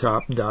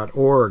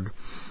bigtop.org.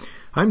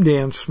 I'm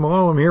Dan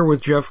Small. I'm here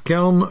with Jeff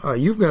Kelm.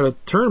 You've got a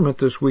tournament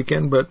this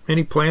weekend, but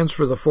any plans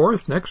for the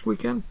 4th next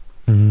weekend?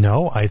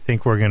 No, I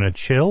think we're going to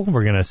chill.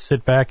 We're going to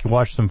sit back and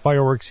watch some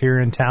fireworks here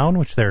in town,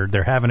 which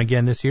they're having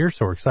again this year,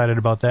 so we're excited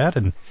about that,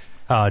 and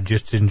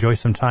just enjoy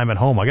some time at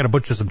home. I got to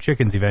butcher some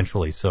chickens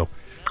eventually, so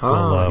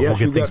we'll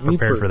get things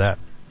prepared for that.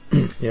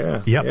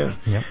 Yeah.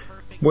 Yep.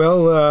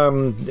 Well,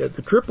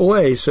 the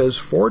AAA says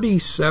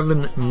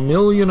 47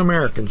 million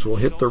Americans will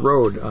hit the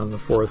road on the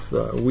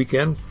 4th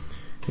weekend,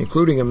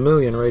 including 1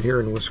 million right here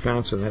in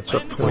Wisconsin. That's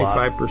up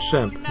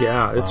 25%.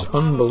 Yeah, it's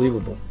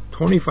unbelievable.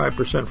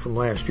 25% from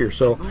last year.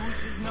 So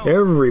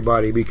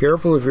everybody, be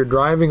careful if you're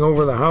driving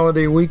over the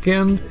holiday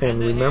weekend, and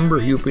remember,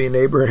 Hupie and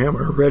Abraham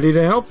are ready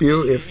to help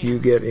you if you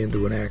get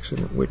into an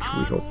accident, which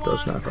we hope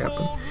does not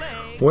happen.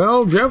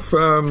 Well, Jeff,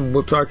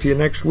 we'll talk to you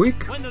next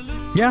week.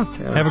 Yeah,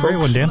 have a great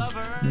one, Dan.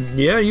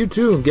 Yeah, you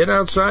too. Get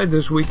outside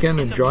this weekend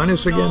and join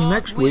us again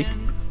next week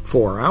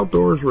for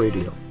Outdoors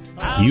Radio.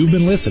 You've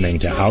been listening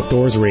to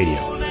Outdoors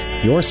Radio,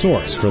 your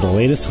source for the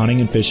latest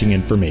hunting and fishing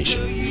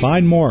information.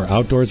 Find more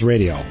Outdoors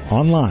Radio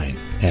online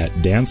at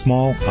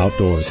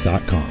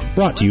dansmalloutdoors.com.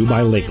 Brought to you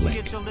by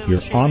LakeLink,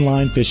 your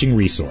online fishing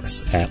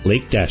resource at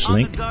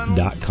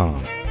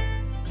lake-link.com.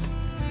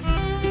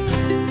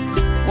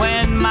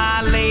 When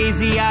my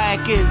lazy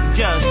ike is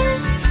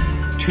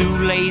just too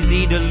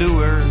lazy to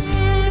lure,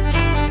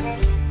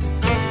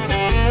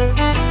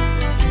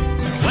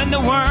 when the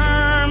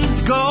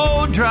worms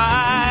go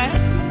dry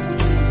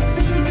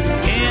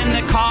in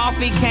the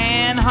coffee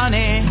can,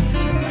 honey,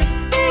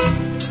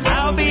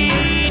 I'll be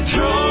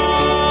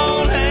trolling.